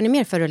gör ni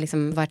mer för att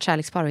liksom vara ett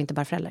kärlekspar och inte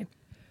bara föräldrar?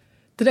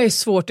 Det där är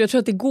svårt. Jag tror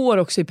att det går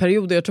också i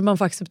perioder. Jag tror man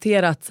får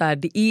acceptera att så här,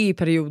 det är i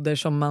perioder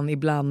som man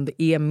ibland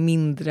är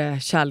mindre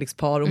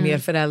kärlekspar och mer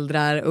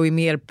föräldrar och är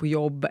mer på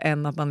jobb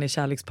än att man är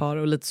kärlekspar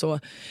och lite så.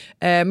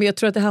 Men jag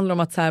tror att det handlar om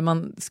att så här,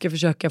 man ska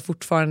försöka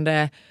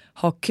fortfarande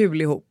ha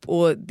kul ihop.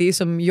 Och det är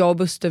som jag och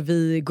Buster,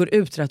 vi går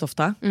ut rätt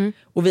ofta.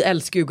 Och vi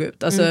älskar ju att gå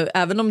ut. Alltså,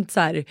 även om så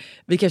här,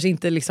 vi kanske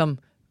inte liksom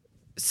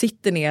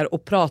sitter ner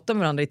och pratar med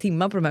varandra i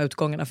timmar på de här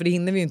utgångarna, för det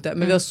hinner vi ju inte,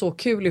 men vi har så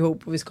kul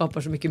ihop och vi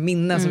skapar så mycket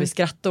minnen som vi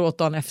skrattar åt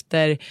dagen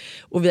efter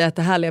och vi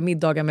äter härliga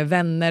middagar med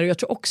vänner. Och jag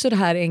tror också det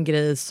här är en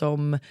grej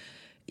som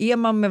är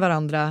man med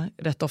varandra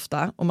rätt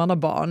ofta om man har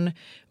barn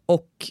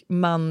och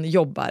man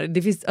jobbar.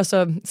 Det finns,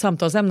 alltså,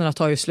 samtalsämnena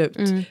tar ju slut.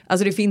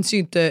 Alltså det finns ju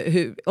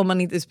inte, om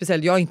man inte,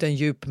 speciellt jag är inte en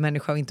djup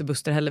människa och inte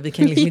Buster heller. Vi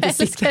kan liksom inte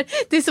sitta.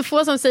 Det är så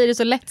få som säger det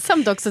så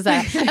lättsamt också så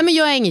här. Nej, men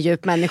jag är ingen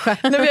djup människa.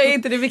 Nej, men jag är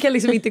inte det. Vi kan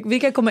liksom inte, vi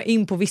kan komma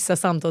in på vissa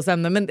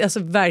samtalsämnen, men alltså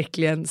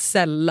verkligen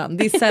sällan.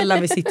 Det är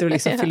sällan vi sitter och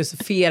liksom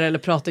filosoferar eller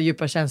pratar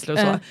djupa känslor och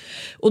så.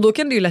 Och då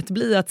kan det ju lätt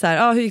bli att så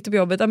här, hur gick det på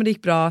jobbet? Ja, men det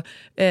gick bra.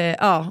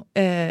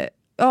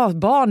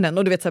 Barnen,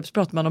 och du vet så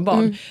pratar man om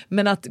barn.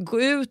 Men att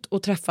gå ut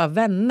och träffa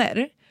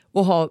vänner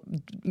och ha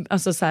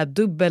alltså så här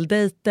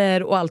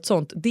dubbeldejter och allt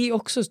sånt, det är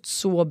också ett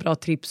så bra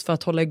tips för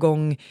att hålla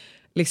igång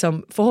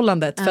liksom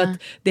förhållandet, för att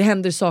det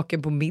händer saker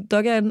på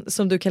middagen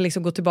som du kan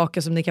liksom gå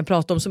tillbaka, som ni kan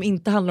prata om, som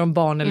inte handlar om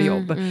barn eller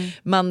jobb.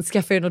 Man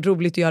skaffar något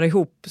roligt att göra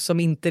ihop som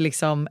inte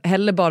liksom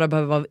heller bara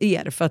behöver vara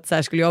er, för att så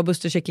här, skulle jag och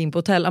Buster checka in på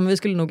hotell, men vi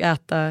skulle nog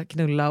äta,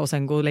 knulla och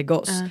sen gå och lägga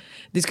oss.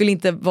 Det skulle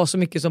inte vara så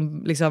mycket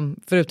som liksom,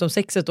 förutom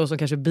sexet då, som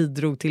kanske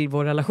bidrog till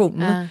vår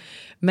relation.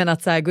 Men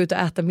att så här, gå ut och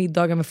äta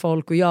middagar med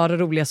folk och göra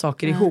roliga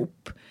saker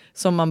ihop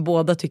som man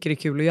båda tycker är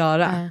kul att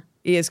göra.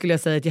 Skulle jag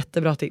säga ett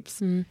jättebra tips.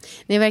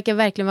 Ni verkar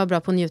verkligen vara bra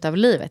på att njuta av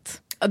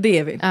livet. Ja, det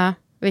är vi. Ja,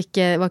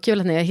 vad kul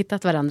att ni har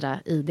hittat varandra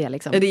i det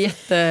liksom.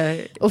 Det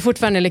är och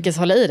fortfarande lyckas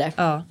hålla i det.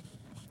 Ja.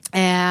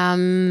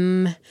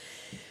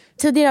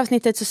 Tidigare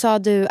avsnittet så sa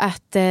du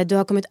att du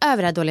har kommit över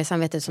det här dåliga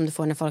samvetet som du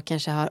får när folk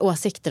kanske har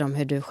åsikter om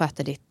hur du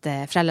sköter ditt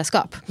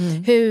föräldraskap.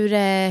 Hur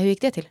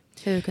gick det till?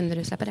 Hur kunde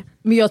du släppa det?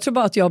 Men jag tror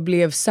bara att jag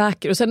blev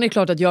säker. Och sen är det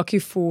klart att jag kan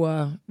ju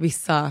få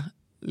vissa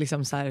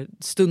liksom så här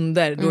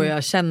stunder då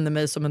jag känner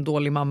mig som en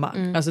dålig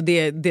mamma. Alltså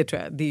det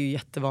tror jag, det är ju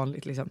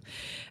jättevanligt liksom.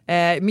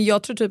 Men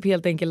jag tror typ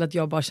helt enkelt att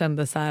jag bara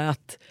kände så här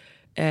att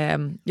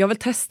jag har väl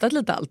testat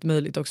lite allt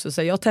möjligt också.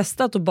 Så jag har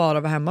testat att bara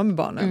vara hemma med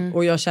barnen.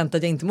 Och jag har känt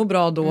att jag inte mår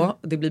bra då.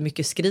 Det blir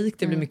mycket skrik,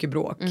 det blir mycket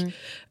bråk.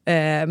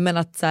 Men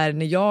att så här,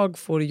 när jag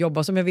får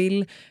jobba som jag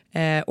vill,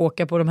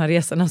 åka på de här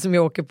resorna som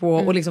jag åker på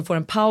och liksom får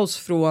en paus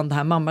från det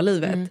här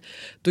mammalivet,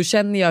 då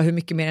känner jag hur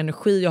mycket mer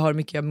energi jag har, hur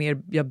mycket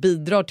jag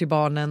bidrar till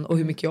barnen och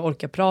hur mycket jag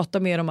orkar prata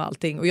med dem och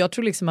allting. Och jag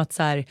tror liksom att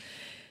så här,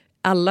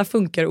 alla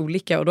funkar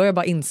olika, och då har jag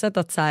bara insett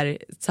att så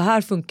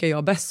här funkar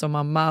jag bäst som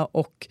mamma,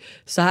 och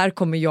så här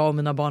kommer jag och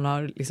mina barn ha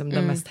liksom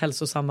den mest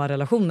hälsosamma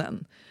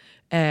relationen.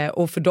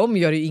 Och för dem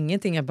gör det ju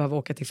ingenting att behöva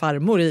åka till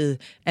farmor i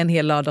en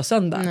hel lördag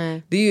söndag.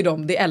 Nej. Det är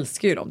ju det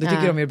älskar ju de. Det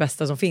tycker de är det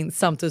bästa som finns.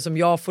 Samtidigt som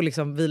jag får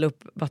liksom vila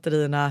upp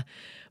batterierna,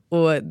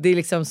 och det är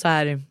liksom så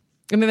här,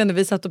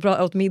 vi satt och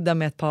åt middag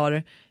med ett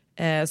par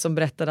som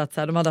berättade att så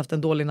här, de hade haft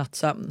en dålig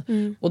nattsömn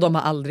och de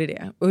har aldrig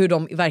det. Och hur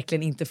de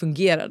verkligen inte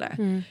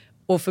fungerade.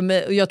 Och för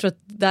mig, och jag tror att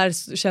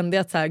där kände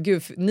jag att så här,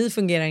 gud, ni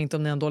fungerar inte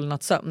om ni har en dålig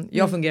nattsömn.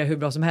 Jag fungerar hur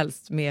bra som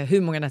helst med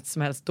hur många nätter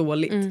som helst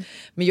dåligt.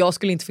 Men jag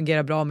skulle inte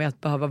fungera bra med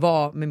att behöva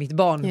vara med mitt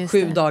barn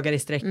 7 dagar i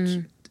sträck,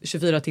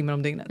 24 timmar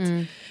om dygnet.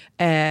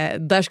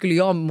 Där skulle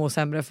jag må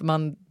sämre, för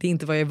det är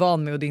inte vad jag är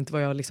van med och det är inte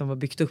vad jag liksom har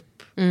byggt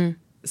upp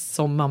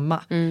som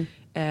mamma.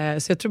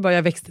 Så jag tror bara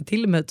jag växte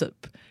till mig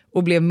typ.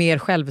 Och blev mer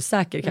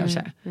självsäker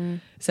kanske.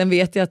 Sen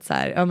vet jag att så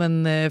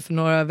här, för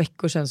några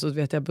veckor sedan så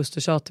vet jag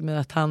Buster sa till mig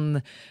att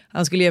han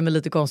skulle ge mig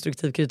lite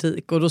konstruktiv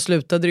kritik. Och då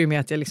slutade det ju med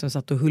att jag liksom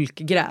satt och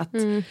hulkgrät.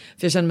 För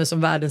jag kände mig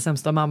som världens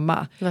sämsta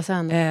mamma. Vad sa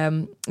han?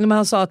 Men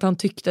han sa att han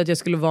tyckte att jag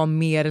skulle vara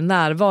mer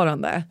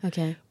närvarande.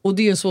 Okay. Och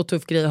det är ju en så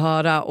tuff grej att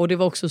höra. Och det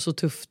var också så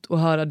tufft att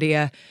höra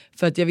det.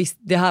 För att jag visste,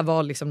 det här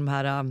var liksom de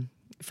här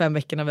 5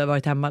 veckorna vi har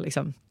varit hemma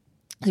liksom.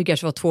 Det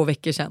kanske var 2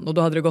 veckor sedan. Och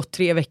då hade det gått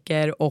 3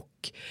 veckor och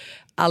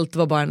allt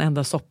var bara en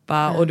enda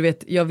soppa. Och du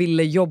vet, jag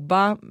ville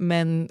jobba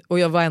och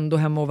jag var ändå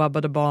hemma och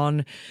vabbade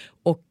barn.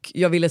 Och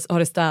jag ville ha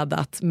det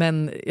städat.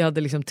 Men jag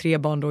hade liksom 3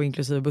 barn då,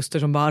 inklusive Buster,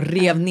 som bara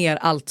rev ner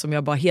allt som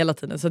jag bara hela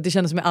tiden. Så det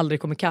kändes som jag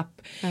aldrig kom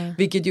ikapp.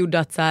 Vilket gjorde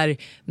att så här,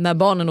 när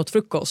barnen åt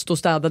frukost, då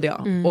städade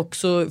jag. Och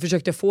så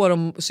försökte jag få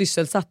dem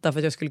sysselsatta för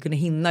att jag skulle kunna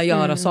hinna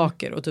göra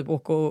saker. Och typ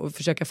åka och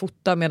försöka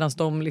fota medan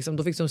de liksom,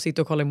 då fick de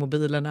sitta och kolla i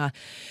mobilerna.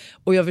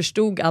 Och jag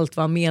förstod allt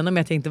vad han menade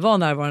med att jag inte var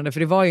närvarande. För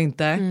det var jag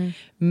inte.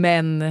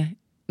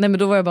 Men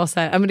då var jag bara så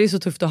här, men det är så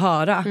tufft att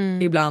höra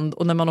ibland.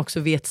 Och när man också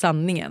vet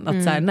sanningen.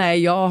 Att så här,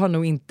 nej, jag har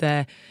nog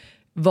inte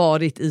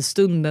varit i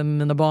stunden med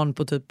mina barn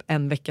på typ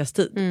 1 veckas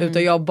tid.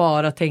 Utan jag har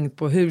bara tänkt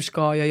på hur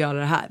ska jag göra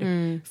det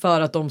här.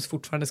 För att de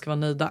fortfarande ska vara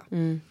nöjda.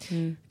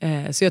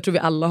 Så jag tror vi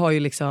alla har ju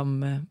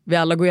liksom, vi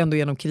alla går ju ändå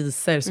igenom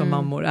kriser som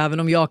mammor. Även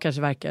om jag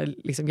kanske verkar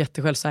liksom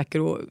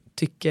jättesjälvsäker och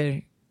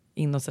tycker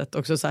inåt sett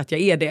också så att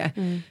jag är det.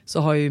 Så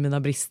har jag ju mina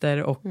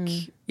brister. Och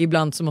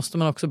ibland så måste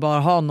man också bara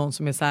ha någon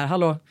som är så här,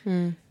 hallå,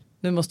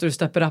 nu måste du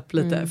steppa upp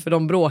lite. För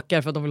de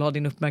bråkar för att de vill ha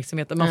din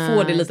uppmärksamhet. Man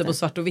får det lite på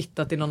svart och vitt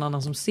att det är någon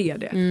annan som ser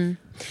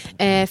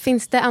det.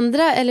 Finns det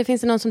andra, eller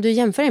finns det någon som du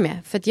jämför dig med?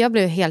 För att jag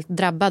blev helt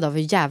drabbad av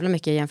hur jävla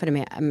mycket jag jämförde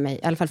med mig.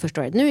 I alla fall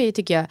första året. Nu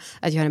tycker jag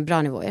att jag har en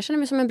bra nivå. Jag känner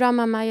mig som en bra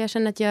mamma. Jag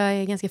känner att jag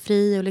är ganska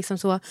fri och liksom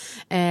så.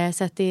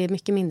 Så att det är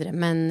mycket mindre.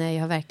 Men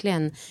jag har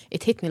verkligen,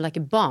 it hit me like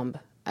a bomb.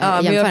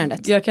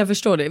 Jämförandet. Jag kan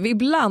förstå det.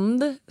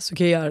 Ibland så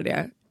kan jag göra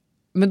det.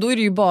 Men då är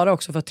det ju bara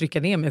också för att trycka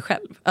ner mig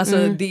själv.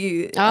 Alltså,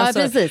 det är, alltså,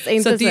 precis.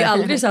 Inte så att det är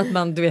aldrig så att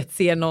man, du vet,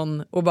 ser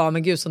någon och bara,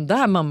 men gud, sån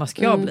där mamma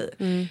ska jag bli.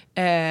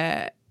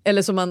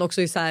 Eller som man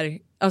också är så här,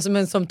 alltså,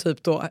 men som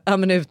typ då,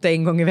 men ute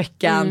 1 gång i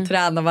veckan,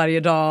 träna varje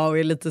dag och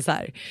är lite så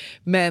här.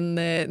 Men,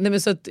 nej,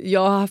 men så att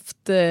jag har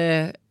haft,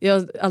 jag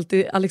har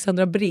alltid,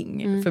 Alexandra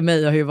Bring för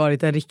mig har ju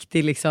varit en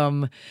riktig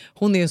liksom,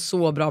 hon är en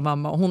så bra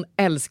mamma och hon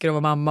älskar att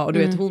vara mamma och du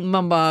vet,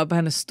 man bara på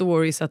hennes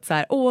stories att så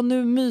här, åh,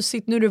 nu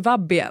mysigt, nu är du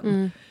vabb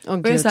igen. Och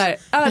jag är så här,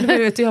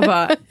 du vet, jag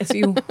bara, alltså,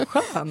 är hon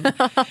skön?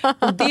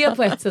 Och det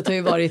på ett sätt har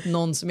ju varit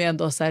någon som jag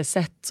ändå har så här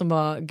sett som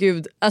bara,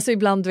 gud, alltså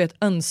ibland du vet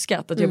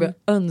önskat att jag vill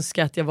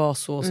önska att jag var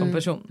så som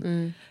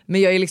person.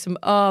 Men jag är liksom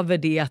över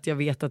det att jag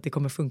vet att det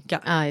kommer funka.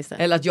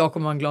 Eller att jag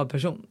kommer vara en glad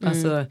person.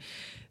 Alltså,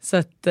 så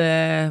att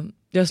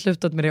jag har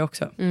slutat med det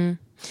också.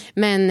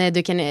 Men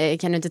du kan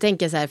du inte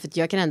tänka så här, för att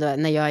jag kan ändå,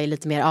 när jag är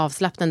lite mer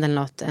avslappnad eller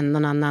något än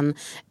någon annan,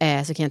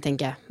 så kan jag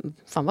tänka,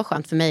 fan vad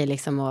skönt för mig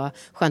liksom, och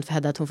skönt för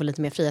Hedda att hon får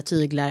lite mer fria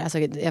tyglar. Alltså,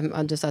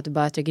 du sa att du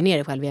bara trycker ner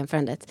dig själv i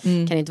jämförandet.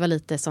 Kan det inte vara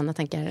lite sådana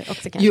tankar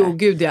också kanske? Jo,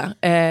 gud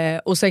ja.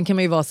 Och sen kan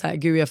man ju vara så här,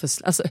 gud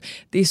alltså,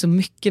 det är så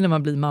mycket när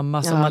man blir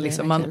mamma som man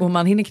liksom, och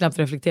man hinner knappt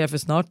reflektera för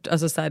snart.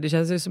 Alltså, så här, det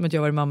känns ju som att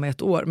jag varit mamma i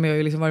 1 år, men jag har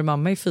ju liksom varit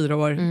mamma i 4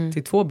 år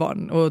till 2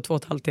 barn och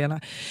 2,5 till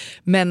ena.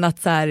 Men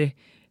att så här,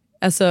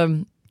 alltså,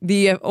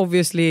 det är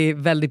obviously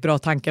väldigt bra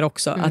tankar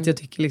också. Att jag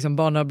tycker liksom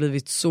barn har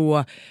blivit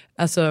så,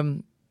 alltså,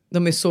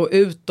 de är så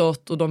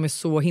utåt och de är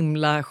så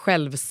himla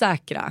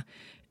självsäkra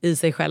i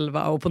sig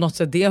själva. Och på något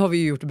sätt, det har vi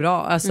ju gjort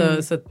bra.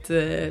 Alltså, så att,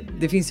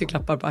 det finns ju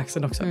klappar på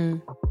axeln också.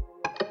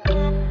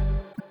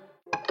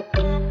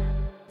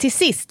 Till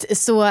sist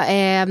så,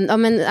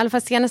 men i alla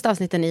fall senaste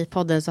avsnitten i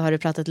podden så har du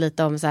pratat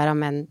lite om så här,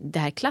 men det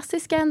här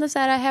klassiska ändå så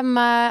här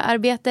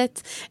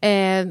hemmaarbetet,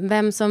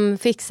 vem som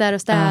fixar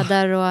och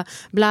städar och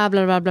bla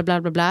bla bla bla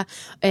bla bla bla.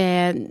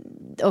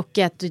 Och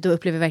att du då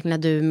upplever verkligen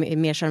att du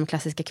mer kör de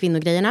klassiska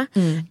kvinnogrejerna.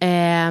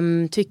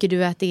 Tycker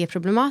du att det är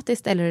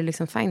problematiskt eller är du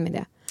liksom fine med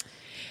det?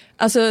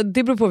 Alltså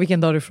det beror på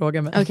vilken dag du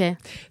frågar mig. Okay.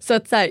 Så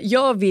att så här,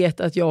 jag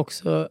vet att jag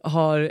också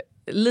har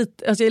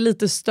lite, alltså jag är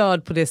lite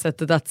störd på det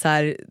sättet att så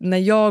här, när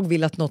jag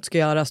vill att något ska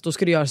göras, då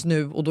ska det göras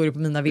nu och då är det på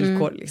mina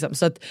villkor liksom.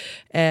 Så att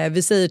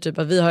vi säger typ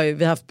att vi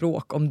har haft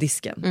bråk om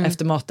disken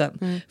efter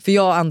maten. För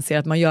jag anser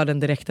att man gör den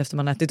direkt efter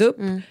man ätit upp.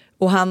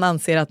 Och han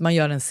anser att man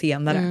gör den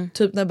senare.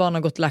 Typ när barnen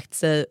har gått och lagt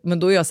sig. Men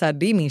då är jag så här,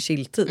 det är min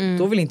chilltid.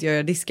 Då vill inte jag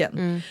göra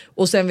disken.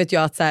 Och sen vet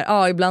jag att så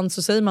här, ibland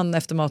så säger man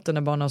efter maten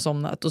när barnen har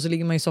somnat. Och så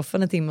ligger man i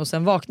soffan en timme och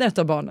sen vaknar ett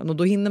av barnen. Och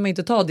då hinner man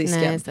inte ta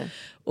disken. Nej,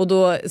 och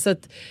då, så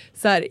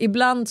här,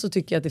 ibland så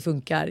tycker jag att det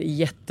funkar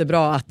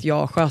jättebra att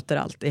jag sköter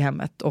allt i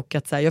hemmet. Och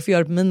att så här, jag får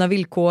göra på mina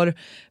villkor.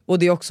 Och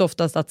det är också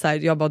oftast att så här,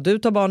 jag bara, du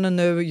tar barnen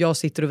nu, jag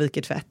sitter och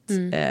viker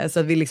tvätt. Så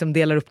att vi liksom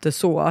delar upp det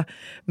så.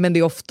 Men det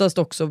är oftast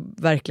också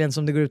verkligen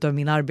som det går ut av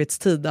min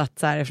arbetstid. Att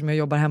så här, eftersom jag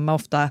jobbar hemma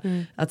ofta.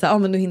 Att så här,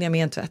 men nu hinner jag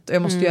med en tvätt. Och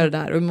jag måste göra det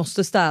där. Och vi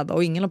måste städa.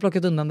 Och ingen har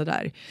plockat undan det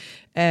där.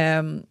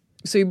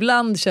 Så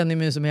ibland känner jag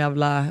mig som en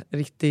jävla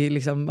riktig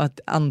liksom,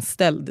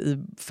 anställd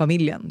i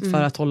familjen.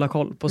 För att hålla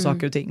koll på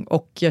saker och ting.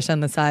 Och jag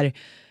känner så här,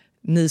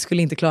 ni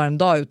skulle inte klara en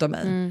dag utan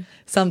mig.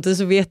 Samtidigt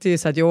så vet jag ju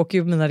så att jag åker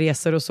ju på mina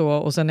resor och så.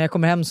 Och sen när jag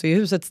kommer hem så är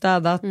huset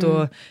städat.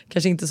 Och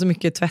kanske inte så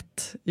mycket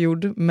tvätt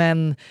gjord.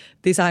 Men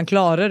det är så han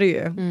klarar det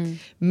ju.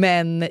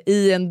 Men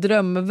i en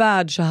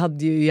drömvärld så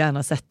hade jag ju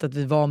gärna sett att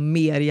vi var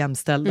mer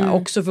jämställda.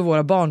 Också för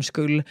våra barns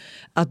skull.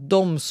 Att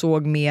de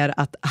såg mer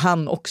att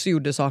han också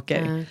gjorde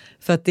saker.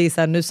 För att det är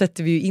så här, nu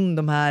sätter vi ju in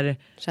de här.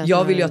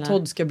 Jag vill ju att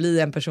Todd ska bli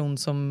en person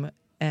som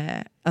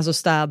alltså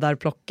städar,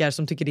 plockar,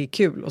 som tycker det är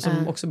kul och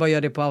som också bara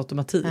gör det på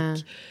automatik.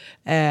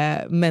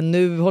 Men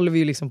nu håller vi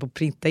ju liksom på att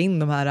printa in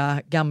de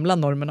här gamla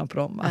normerna på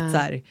dem. Att så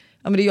här,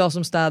 ja, men det är jag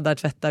som städar,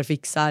 tvättar,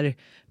 fixar,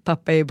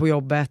 pappa är på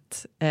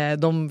jobbet.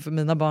 För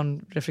mina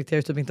barn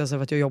reflekterar typ inte ens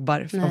över att jag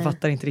jobbar, för de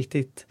fattar inte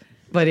riktigt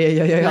vad det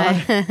är jag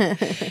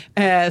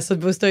gör. Så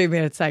Buster är ju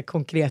mer ett så här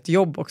konkret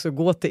jobb också att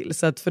gå till.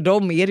 Så att för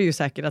dem är det ju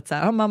säkert att så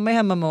här, mamma är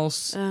hemma med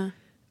oss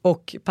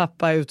och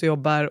pappa är ute och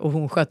jobbar och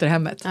hon sköter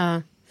hemmet.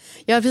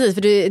 Ja, precis,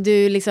 för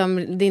du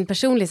liksom, din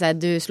personlighet så här,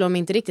 du slår mig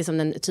inte riktigt som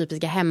den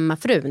typiska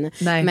hemmafrun.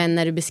 Nej. Men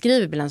när du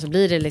beskriver ibland så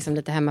blir det liksom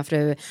lite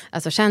hemmafru,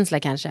 alltså känsla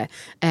kanske.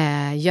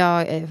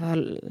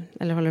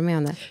 Eller håller du med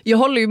om det? Jag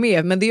håller ju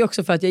med, men det är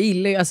också för att jag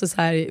gillar, alltså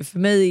så här, för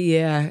mig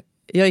är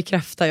jag är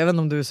kräfta, jag vet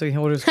inte om du är så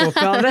horoskop.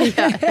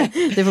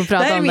 Du får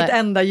prata det här är mitt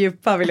enda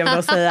djupa, vill jag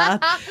bara säga.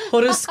 Att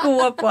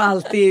horoskop och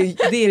allt, det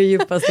är det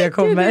djupaste jag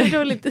kommer. Det är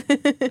roligt.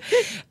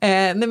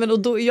 Nej, men och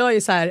då, jag är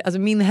så här, alltså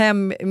mitt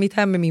hem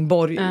är min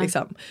borg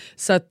liksom.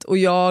 Så att, och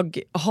jag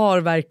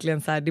har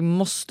verkligen så här, det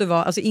måste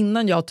vara, alltså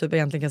innan jag typ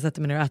egentligen kan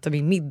sätta mig ner och äta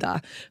min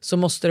middag, så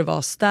måste det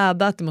vara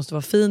städat, det måste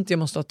vara fint, jag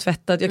måste ha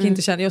tvättat, jag kan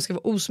inte känna, jag ska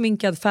vara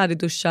osminkad,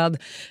 färdigduschad,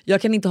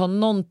 jag kan inte ha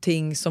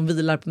någonting som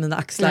vilar på mina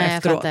axlar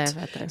efteråt. Jag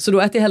fattar. Så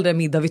då äter jag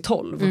hellre middag vid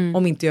 12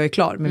 om inte jag är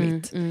klar med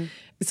mitt.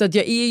 Så att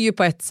jag är ju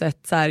på ett sätt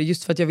så här,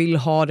 just för att jag vill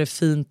ha det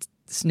fint,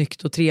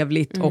 snyggt och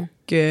trevligt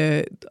och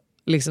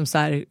liksom så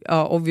här,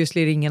 ja,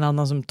 obviously är det ingen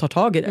annan som tar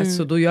tag i det,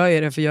 så då gör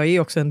jag det, för jag är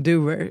också en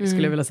doer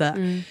skulle jag vilja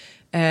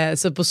säga.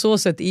 Så på så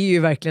sätt är ju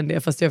verkligen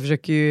det, fast jag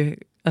försöker ju,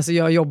 alltså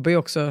jag jobbar ju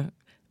också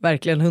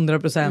verkligen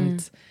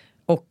 100%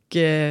 och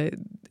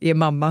är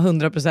mamma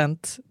 100%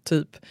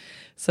 typ.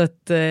 Så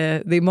att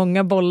det är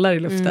många bollar i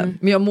luften.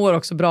 Men jag mår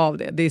också bra av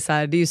det. Det är, så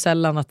här, det är ju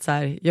sällan att så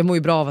här, jag mår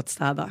ju bra av att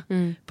städa.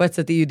 På ett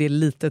sätt är ju det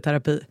lite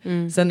terapi.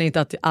 Sen är det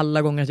inte att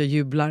alla gånger att jag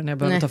jublar när jag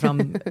behöver ta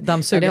fram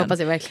dammsugaren. Ja, det hoppas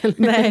jag verkligen.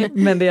 Nej,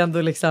 men det är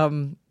ändå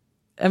liksom,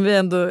 jag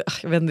vet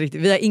inte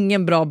riktigt. Vi har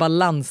ingen bra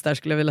balans där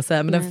skulle jag vilja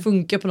säga. Men den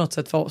funkar på något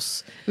sätt för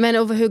oss. Men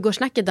och hur går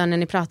snacket då när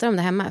ni pratar om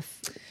det hemma?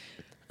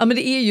 Ja, men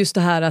det är just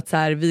det här att så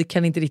här, vi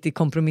kan inte riktigt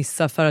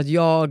kompromissa för att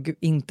jag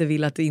inte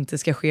vill att det inte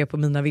ska ske på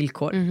mina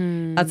villkor.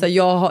 Att så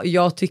här,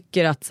 jag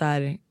tycker att så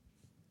här,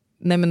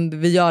 nej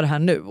men vi gör det här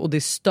nu och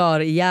det stör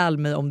ihjäl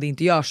mig om det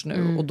inte görs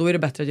nu och då är det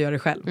bättre att göra det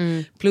själv.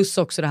 Plus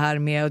också det här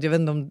med, jag vet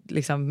inte om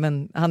liksom,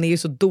 men han är ju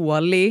så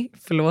dålig,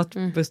 förlåt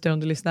Buster om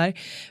du lyssnar,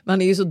 men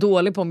han är ju så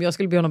dålig på om jag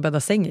skulle be honom bädda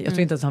sängen. Jag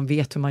tror inte att han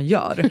vet hur man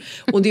gör.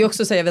 Och det är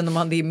också så, jag vet inte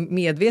om det är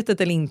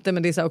medvetet eller inte,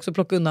 men det är så här, också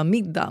plocka undan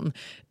middagen.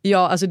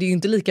 Ja, alltså det är ju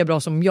inte lika bra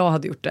som jag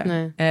hade gjort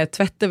det.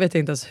 Tvätten vet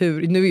jag inte ens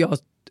hur, nu är jag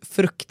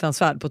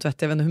fruktansvärd på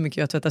tvätt. Jag vet inte hur mycket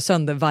jag tvättar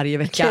sönder varje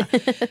vecka.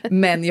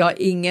 Men jag har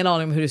ingen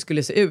aning om hur det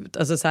skulle se ut.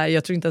 Alltså så här,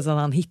 jag tror inte ens att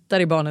han hittar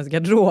i barnens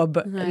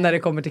garderob när det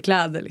kommer till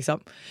kläder liksom.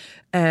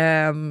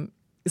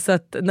 Så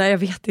att, nej jag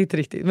vet inte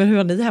riktigt. Men hur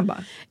har ni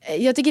hemma?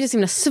 Jag tycker det är så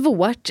himla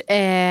svårt.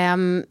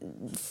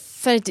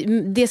 För att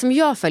det som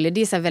jag följer,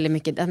 det är så här väldigt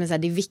mycket att så här,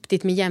 det är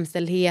viktigt med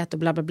jämställdhet och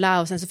bla bla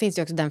bla. Och sen så finns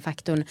det också den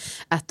faktorn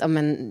att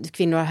om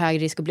kvinnor har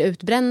högre risk att bli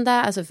utbrända,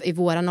 alltså i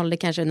våran ålder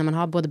kanske, när man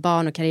har både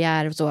barn och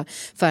karriär och så,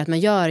 för att man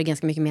gör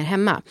ganska mycket mer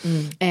hemma.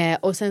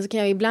 Och sen så kan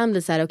jag ibland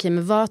bli så här, okej,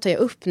 men vad tar jag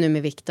upp nu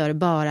med Viktor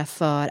bara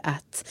för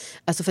att,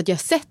 alltså för att jag har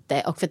sett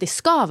det och för att det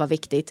ska vara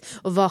viktigt,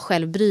 och vad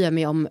själv bryr jag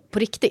mig om på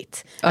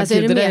riktigt. Alltså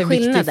är det mer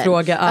skillnader? En viktig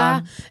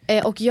fråga.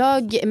 Och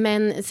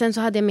men sen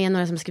så hade jag med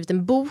några som har skrivit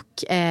en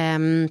bok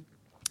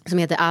som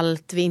heter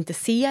Allt vi inte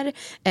ser,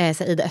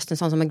 Ida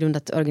Östensson som har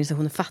grundat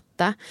organisationen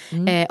Fatta.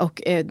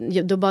 Och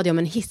då bad jag om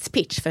en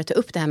hisspitch för att ta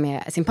upp det här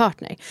med sin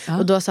partner.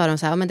 Och då sa de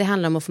så här, men det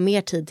handlar om att få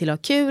mer tid till att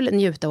ha kul,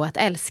 njuta och att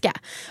älska.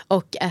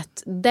 Och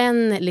att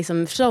den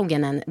liksom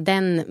sloganen,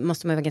 den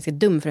måste man vara ganska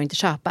dum för att inte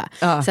köpa.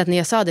 Så att när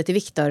jag sa det till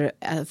Viktor,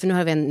 för nu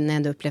har vi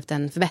ändå upplevt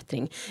en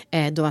förbättring,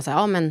 då var så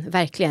här, men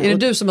verkligen. Är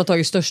det du som har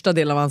tagit största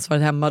delen av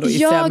ansvaret hemma då?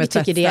 Jag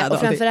tycker det, och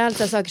framförallt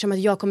så saker som att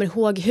jag kommer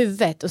ihåg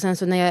huvudet, och sen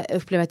så när jag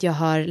upplever att jag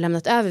har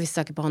lämnat över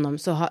vissa saker på honom,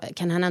 så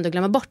kan han ändå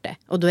glömma bort det.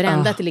 Och då är det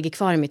ändå att det ligger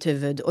kvar i mitt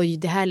huvud. Och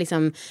det här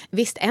liksom,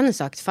 visst, en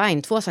sak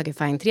fine, 2 saker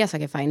fine, 3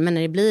 saker fine, men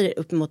när det blir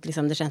upp mot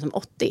liksom, det känns som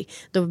 80,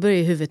 då börjar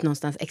ju huvudet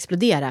någonstans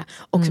explodera.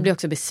 Och så blir jag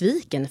också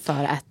besviken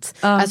för att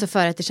alltså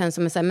för att det känns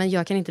som att men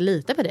jag kan inte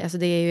lita på det. Alltså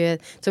det är ju,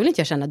 så vill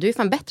inte jag känna, du är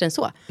fan bättre än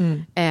så.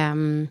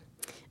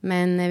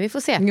 Men vi får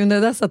se. Det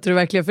där satte du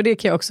verkligen, för det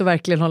kan jag också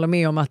verkligen hålla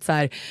med om, att så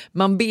här,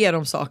 man ber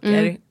om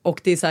saker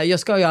och det är så här, jag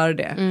ska göra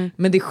det,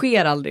 men det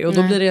sker aldrig, och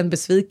då blir det en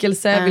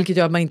besvikelse, vilket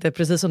gör att man inte,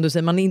 precis som du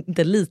säger, man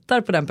inte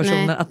litar på den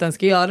personen att den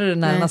ska göra det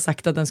när den har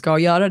sagt att den ska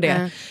göra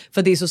det,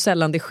 för det är så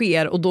sällan det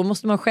sker, och då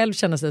måste man själv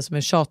känna sig som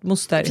en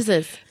tjatmoster.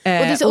 Precis. Och det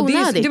är så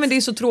onödigt. Men det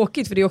är så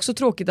tråkigt, för det är också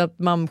tråkigt att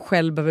man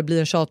själv behöver bli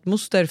en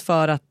tjatmoster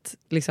för att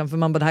liksom, för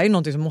man bara, det här är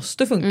någonting som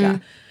måste funka.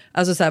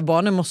 Alltså så här,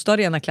 barnen måste ha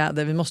rena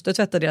kläder, vi måste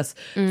tvätta deras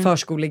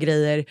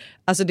förskolegrejer.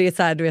 Alltså det är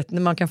så här, du vet,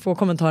 när man kan få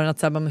kommentaren att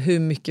så här, hur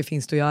mycket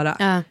finns det att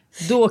göra?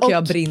 Då kan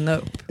jag brinna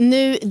upp.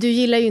 Nu, du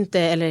gillar ju inte,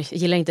 eller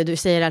gillar inte, du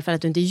säger i alla fall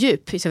att du inte är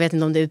djup. Så jag vet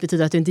inte om det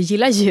betyder att du inte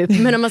gillar djup.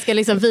 Men om man ska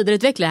liksom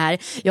vidareutveckla det här.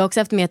 Jag har också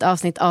haft med ett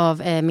avsnitt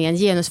med en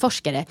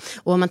genusforskare.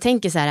 Och om man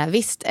tänker så här,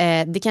 visst,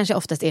 det kanske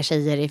oftast är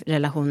tjejer i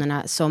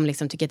relationerna som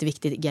liksom tycker att det är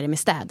viktigare med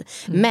städ.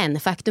 Men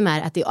faktum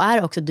är att det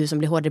är också du som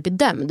blir hårdare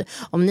bedömd.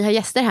 Om ni har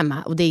gäster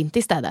hemma och det är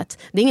inte städat,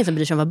 det är ingen som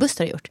bryr sig om vad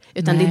Buster har gjort.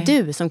 Utan det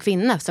är du som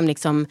kvinna som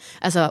liksom,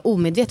 alltså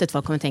omedvetet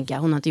folk kommer tänka,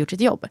 hon har inte gjort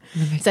sitt jobb.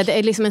 Så det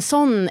är liksom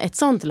ett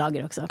sånt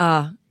lager också.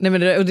 Nej, men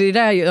och det är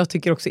där jag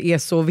tycker också är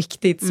så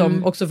viktigt,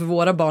 som också för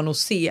våra barn att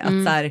se att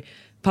så här,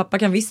 pappa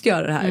kan visst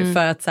göra det här,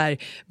 för att så här,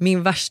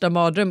 min värsta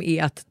mardröm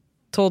är att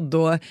Todd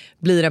då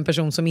blir en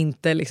person som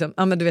inte liksom,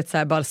 men du vet, så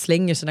här, bara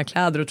slänger sina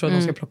kläder och tror att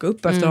de ska plocka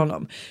upp efter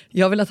honom.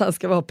 Jag vill att han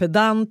ska vara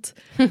pedant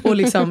och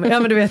liksom,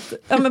 men du vet,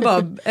 men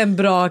bara en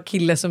bra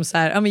kille som så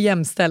här, men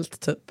jämställt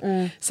typ.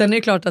 Sen är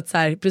det klart att så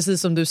här,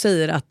 precis som du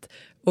säger, att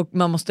och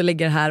man måste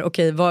lägga det här,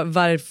 okej,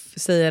 varför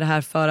säger jag det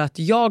här, för att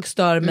jag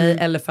stör mig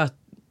eller för att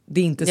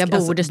det inte ska,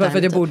 för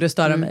att jag borde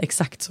störa mig,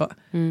 exakt så.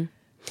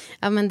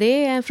 Ja, men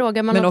det är en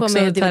fråga man men har på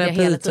med terapi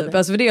hela tiden. typ.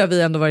 Alltså för det har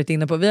vi ändå varit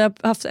inne på. Vi har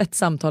haft ett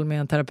samtal med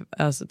en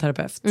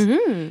terapeut.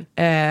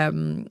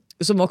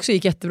 Som också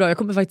gick jättebra. Jag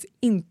kommer faktiskt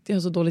inte, jag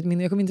har så dåligt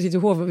minne, jag kommer inte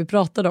riktigt ihåg vad vi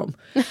pratade om.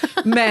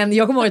 Men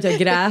jag kommer ihåg att jag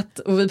grät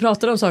och vi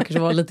pratade om saker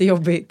som var lite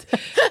jobbigt.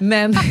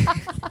 Men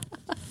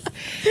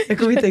jag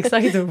kommer inte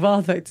exakt ihåg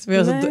vad faktiskt, men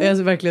jag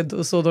är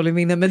verkligen så dålig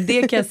minne. Men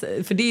det kan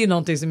jag, för det är ju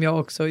någonting som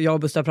jag och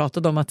Buster har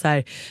pratat om, att så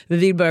här, vi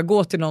vill börja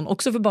gå till någon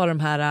också för bara de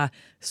här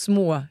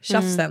små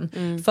tjafsen,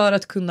 för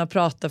att kunna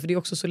prata, för det är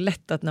också så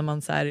lätt att när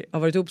man så här, har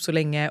varit ihop så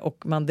länge och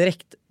man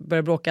direkt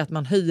börjar bråka, att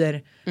man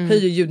höjer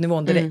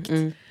ljudnivån direkt.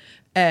 Men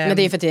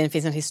det är för att det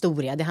finns en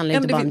historia, det handlar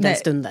inte bara om den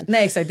stunden.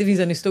 Nej, exakt, det finns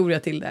en historia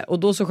till det, och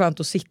då så skönt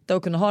att sitta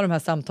och kunna ha de här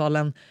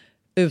samtalen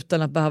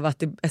utan att behöva att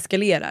det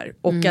eskalerar,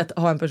 och att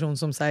ha en person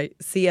som så här,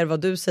 ser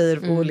vad du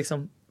säger och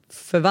liksom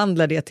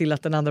förvandlar det till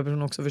att den andra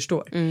personen också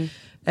förstår.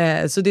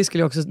 Så det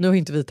skulle jag också, nu har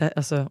inte vi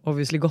alltså,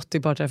 obviously gått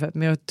till parterapeut,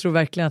 men jag tror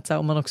verkligen att så här,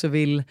 om man också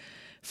vill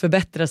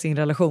förbättra sin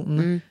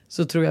relation,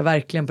 så tror jag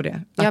verkligen på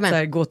det, att så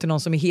här, gå till någon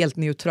som är helt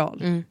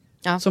neutral,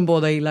 som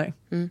båda gillar.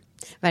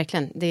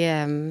 Verkligen, det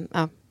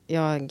är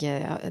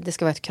det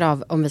ska vara ett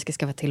krav om vi ska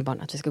skaffa till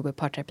barn att vi ska gå i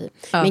parterapi.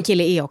 Min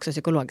kille är också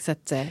psykolog, så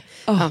att,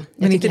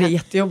 men inte det är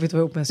jättejobbigt att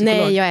vara ihop med en psykolog?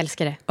 Nej, jag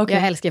älskar det. Okay.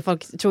 Jag älskar,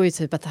 folk tror ju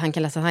typ att han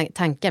kan läsa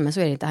tankar, men så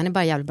är det inte. Han är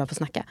bara jävligt bra på att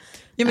snacka.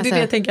 Ja, men alltså, det är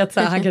det jag tänker, att så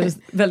här, han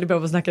kanske är väldigt bra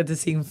på att snacka till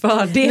sin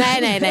fördel.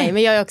 Nej,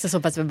 men jag är också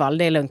så pass verbal,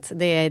 det är lugnt.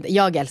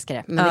 Jag älskar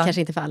det, men det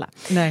kanske inte för alla.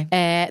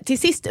 Till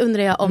sist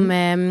undrar jag om,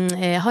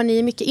 har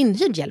ni mycket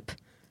inhyrd hjälp?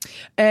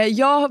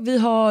 Ja, vi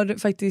har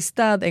faktiskt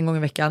städ en gång i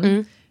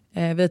veckan.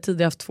 Vi har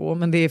tidigare haft 2,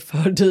 men det är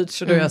för dyrt,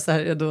 så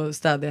då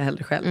städar jag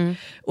hellre själv.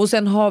 Och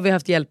sen har vi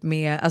haft hjälp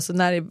med, alltså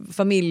när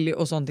familj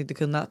och sånt inte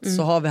kunnat,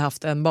 så har vi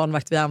haft en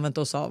barnvakt vi har använt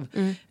oss av,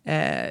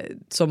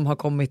 som har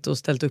kommit och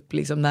ställt upp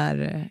liksom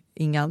när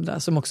inga andra,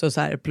 som också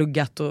så här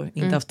pluggat och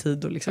inte haft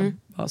tid och liksom,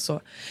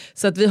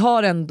 så att vi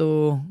har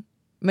ändå,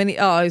 men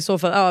i så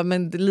fall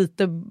men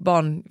lite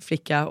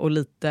barnflicka och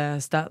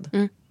lite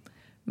städ.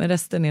 Men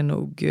resten är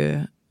nog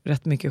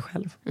rätt mycket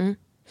själv.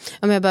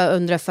 Om jag bara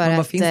undrar för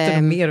vad finns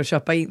det mer att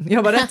köpa in?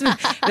 Jag bara,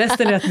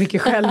 resten är rätt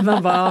mycket själv.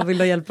 Man bara, vill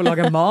du ha hjälp att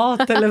laga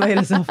mat eller vad är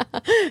det som?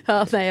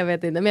 Nej, jag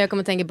vet inte. Men jag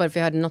kommer tänka på det, för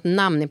jag hörde något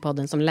namn i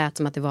podden som lät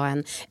som att det var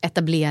en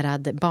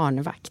etablerad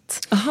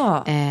barnvakt.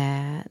 Aha.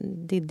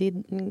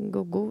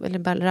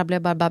 Eller rabblar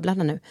jag bara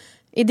babblarna nu?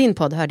 I din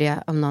podd hörde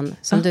jag om någon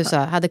som du sa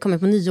hade kommit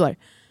på nyår.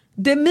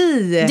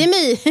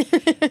 Demi.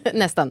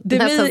 Nästan.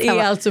 Demi är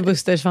alltså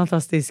Busters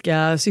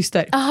fantastiska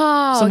syster.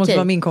 Aha, som okay. också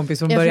var min kompis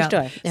från början.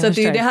 Jag så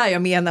det är ju det här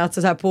jag menar, att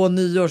så här, på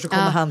nyår så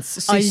kommer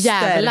hans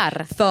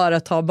syster för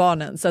att ta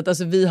barnen. Så att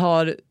alltså,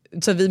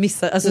 vi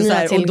missade, alltså, så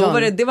här, och då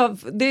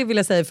var det vill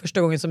jag säga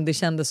första gången som det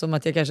kändes som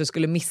att jag kanske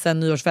skulle missa en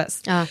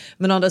nyårsfest.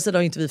 Men å andra sidan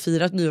har inte vi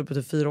firat nyår på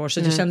typ 4 år, så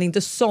jag kände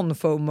inte sån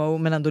FOMO,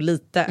 men ändå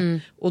lite.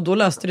 Och då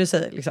löste det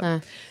sig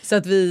liksom. Så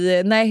att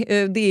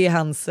det är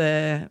hans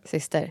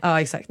syster.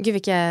 Ja, exakt. Gud,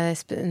 vilka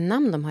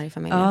namn de har i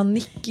familjen. Ja,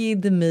 Nicky,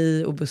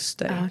 Demi och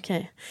Buster. Ja,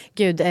 okej.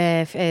 Gud,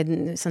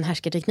 sån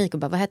härskarteknik och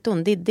bara, vad hette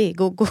hon? Diddy,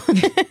 Gogo.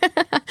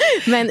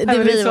 Men det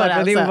blir bara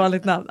alltså. Det är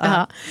ovanligt namn.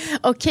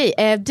 Okej,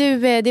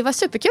 det var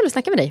superkul att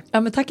snacka med dig.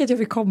 Ja, men tack att jag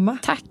fick komma.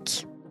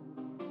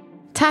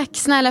 Tack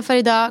snälla för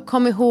idag.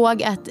 Kom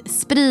ihåg att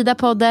sprida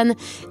podden,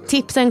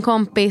 tipsa en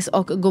kompis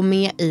och gå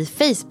med i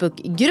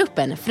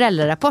Facebookgruppen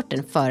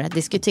Föräldrarapporten för att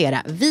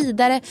diskutera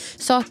vidare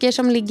saker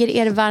som ligger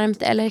er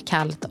varmt eller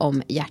kallt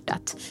om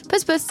hjärtat.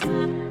 Puss puss.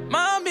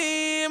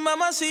 Mami,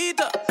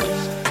 mamacita.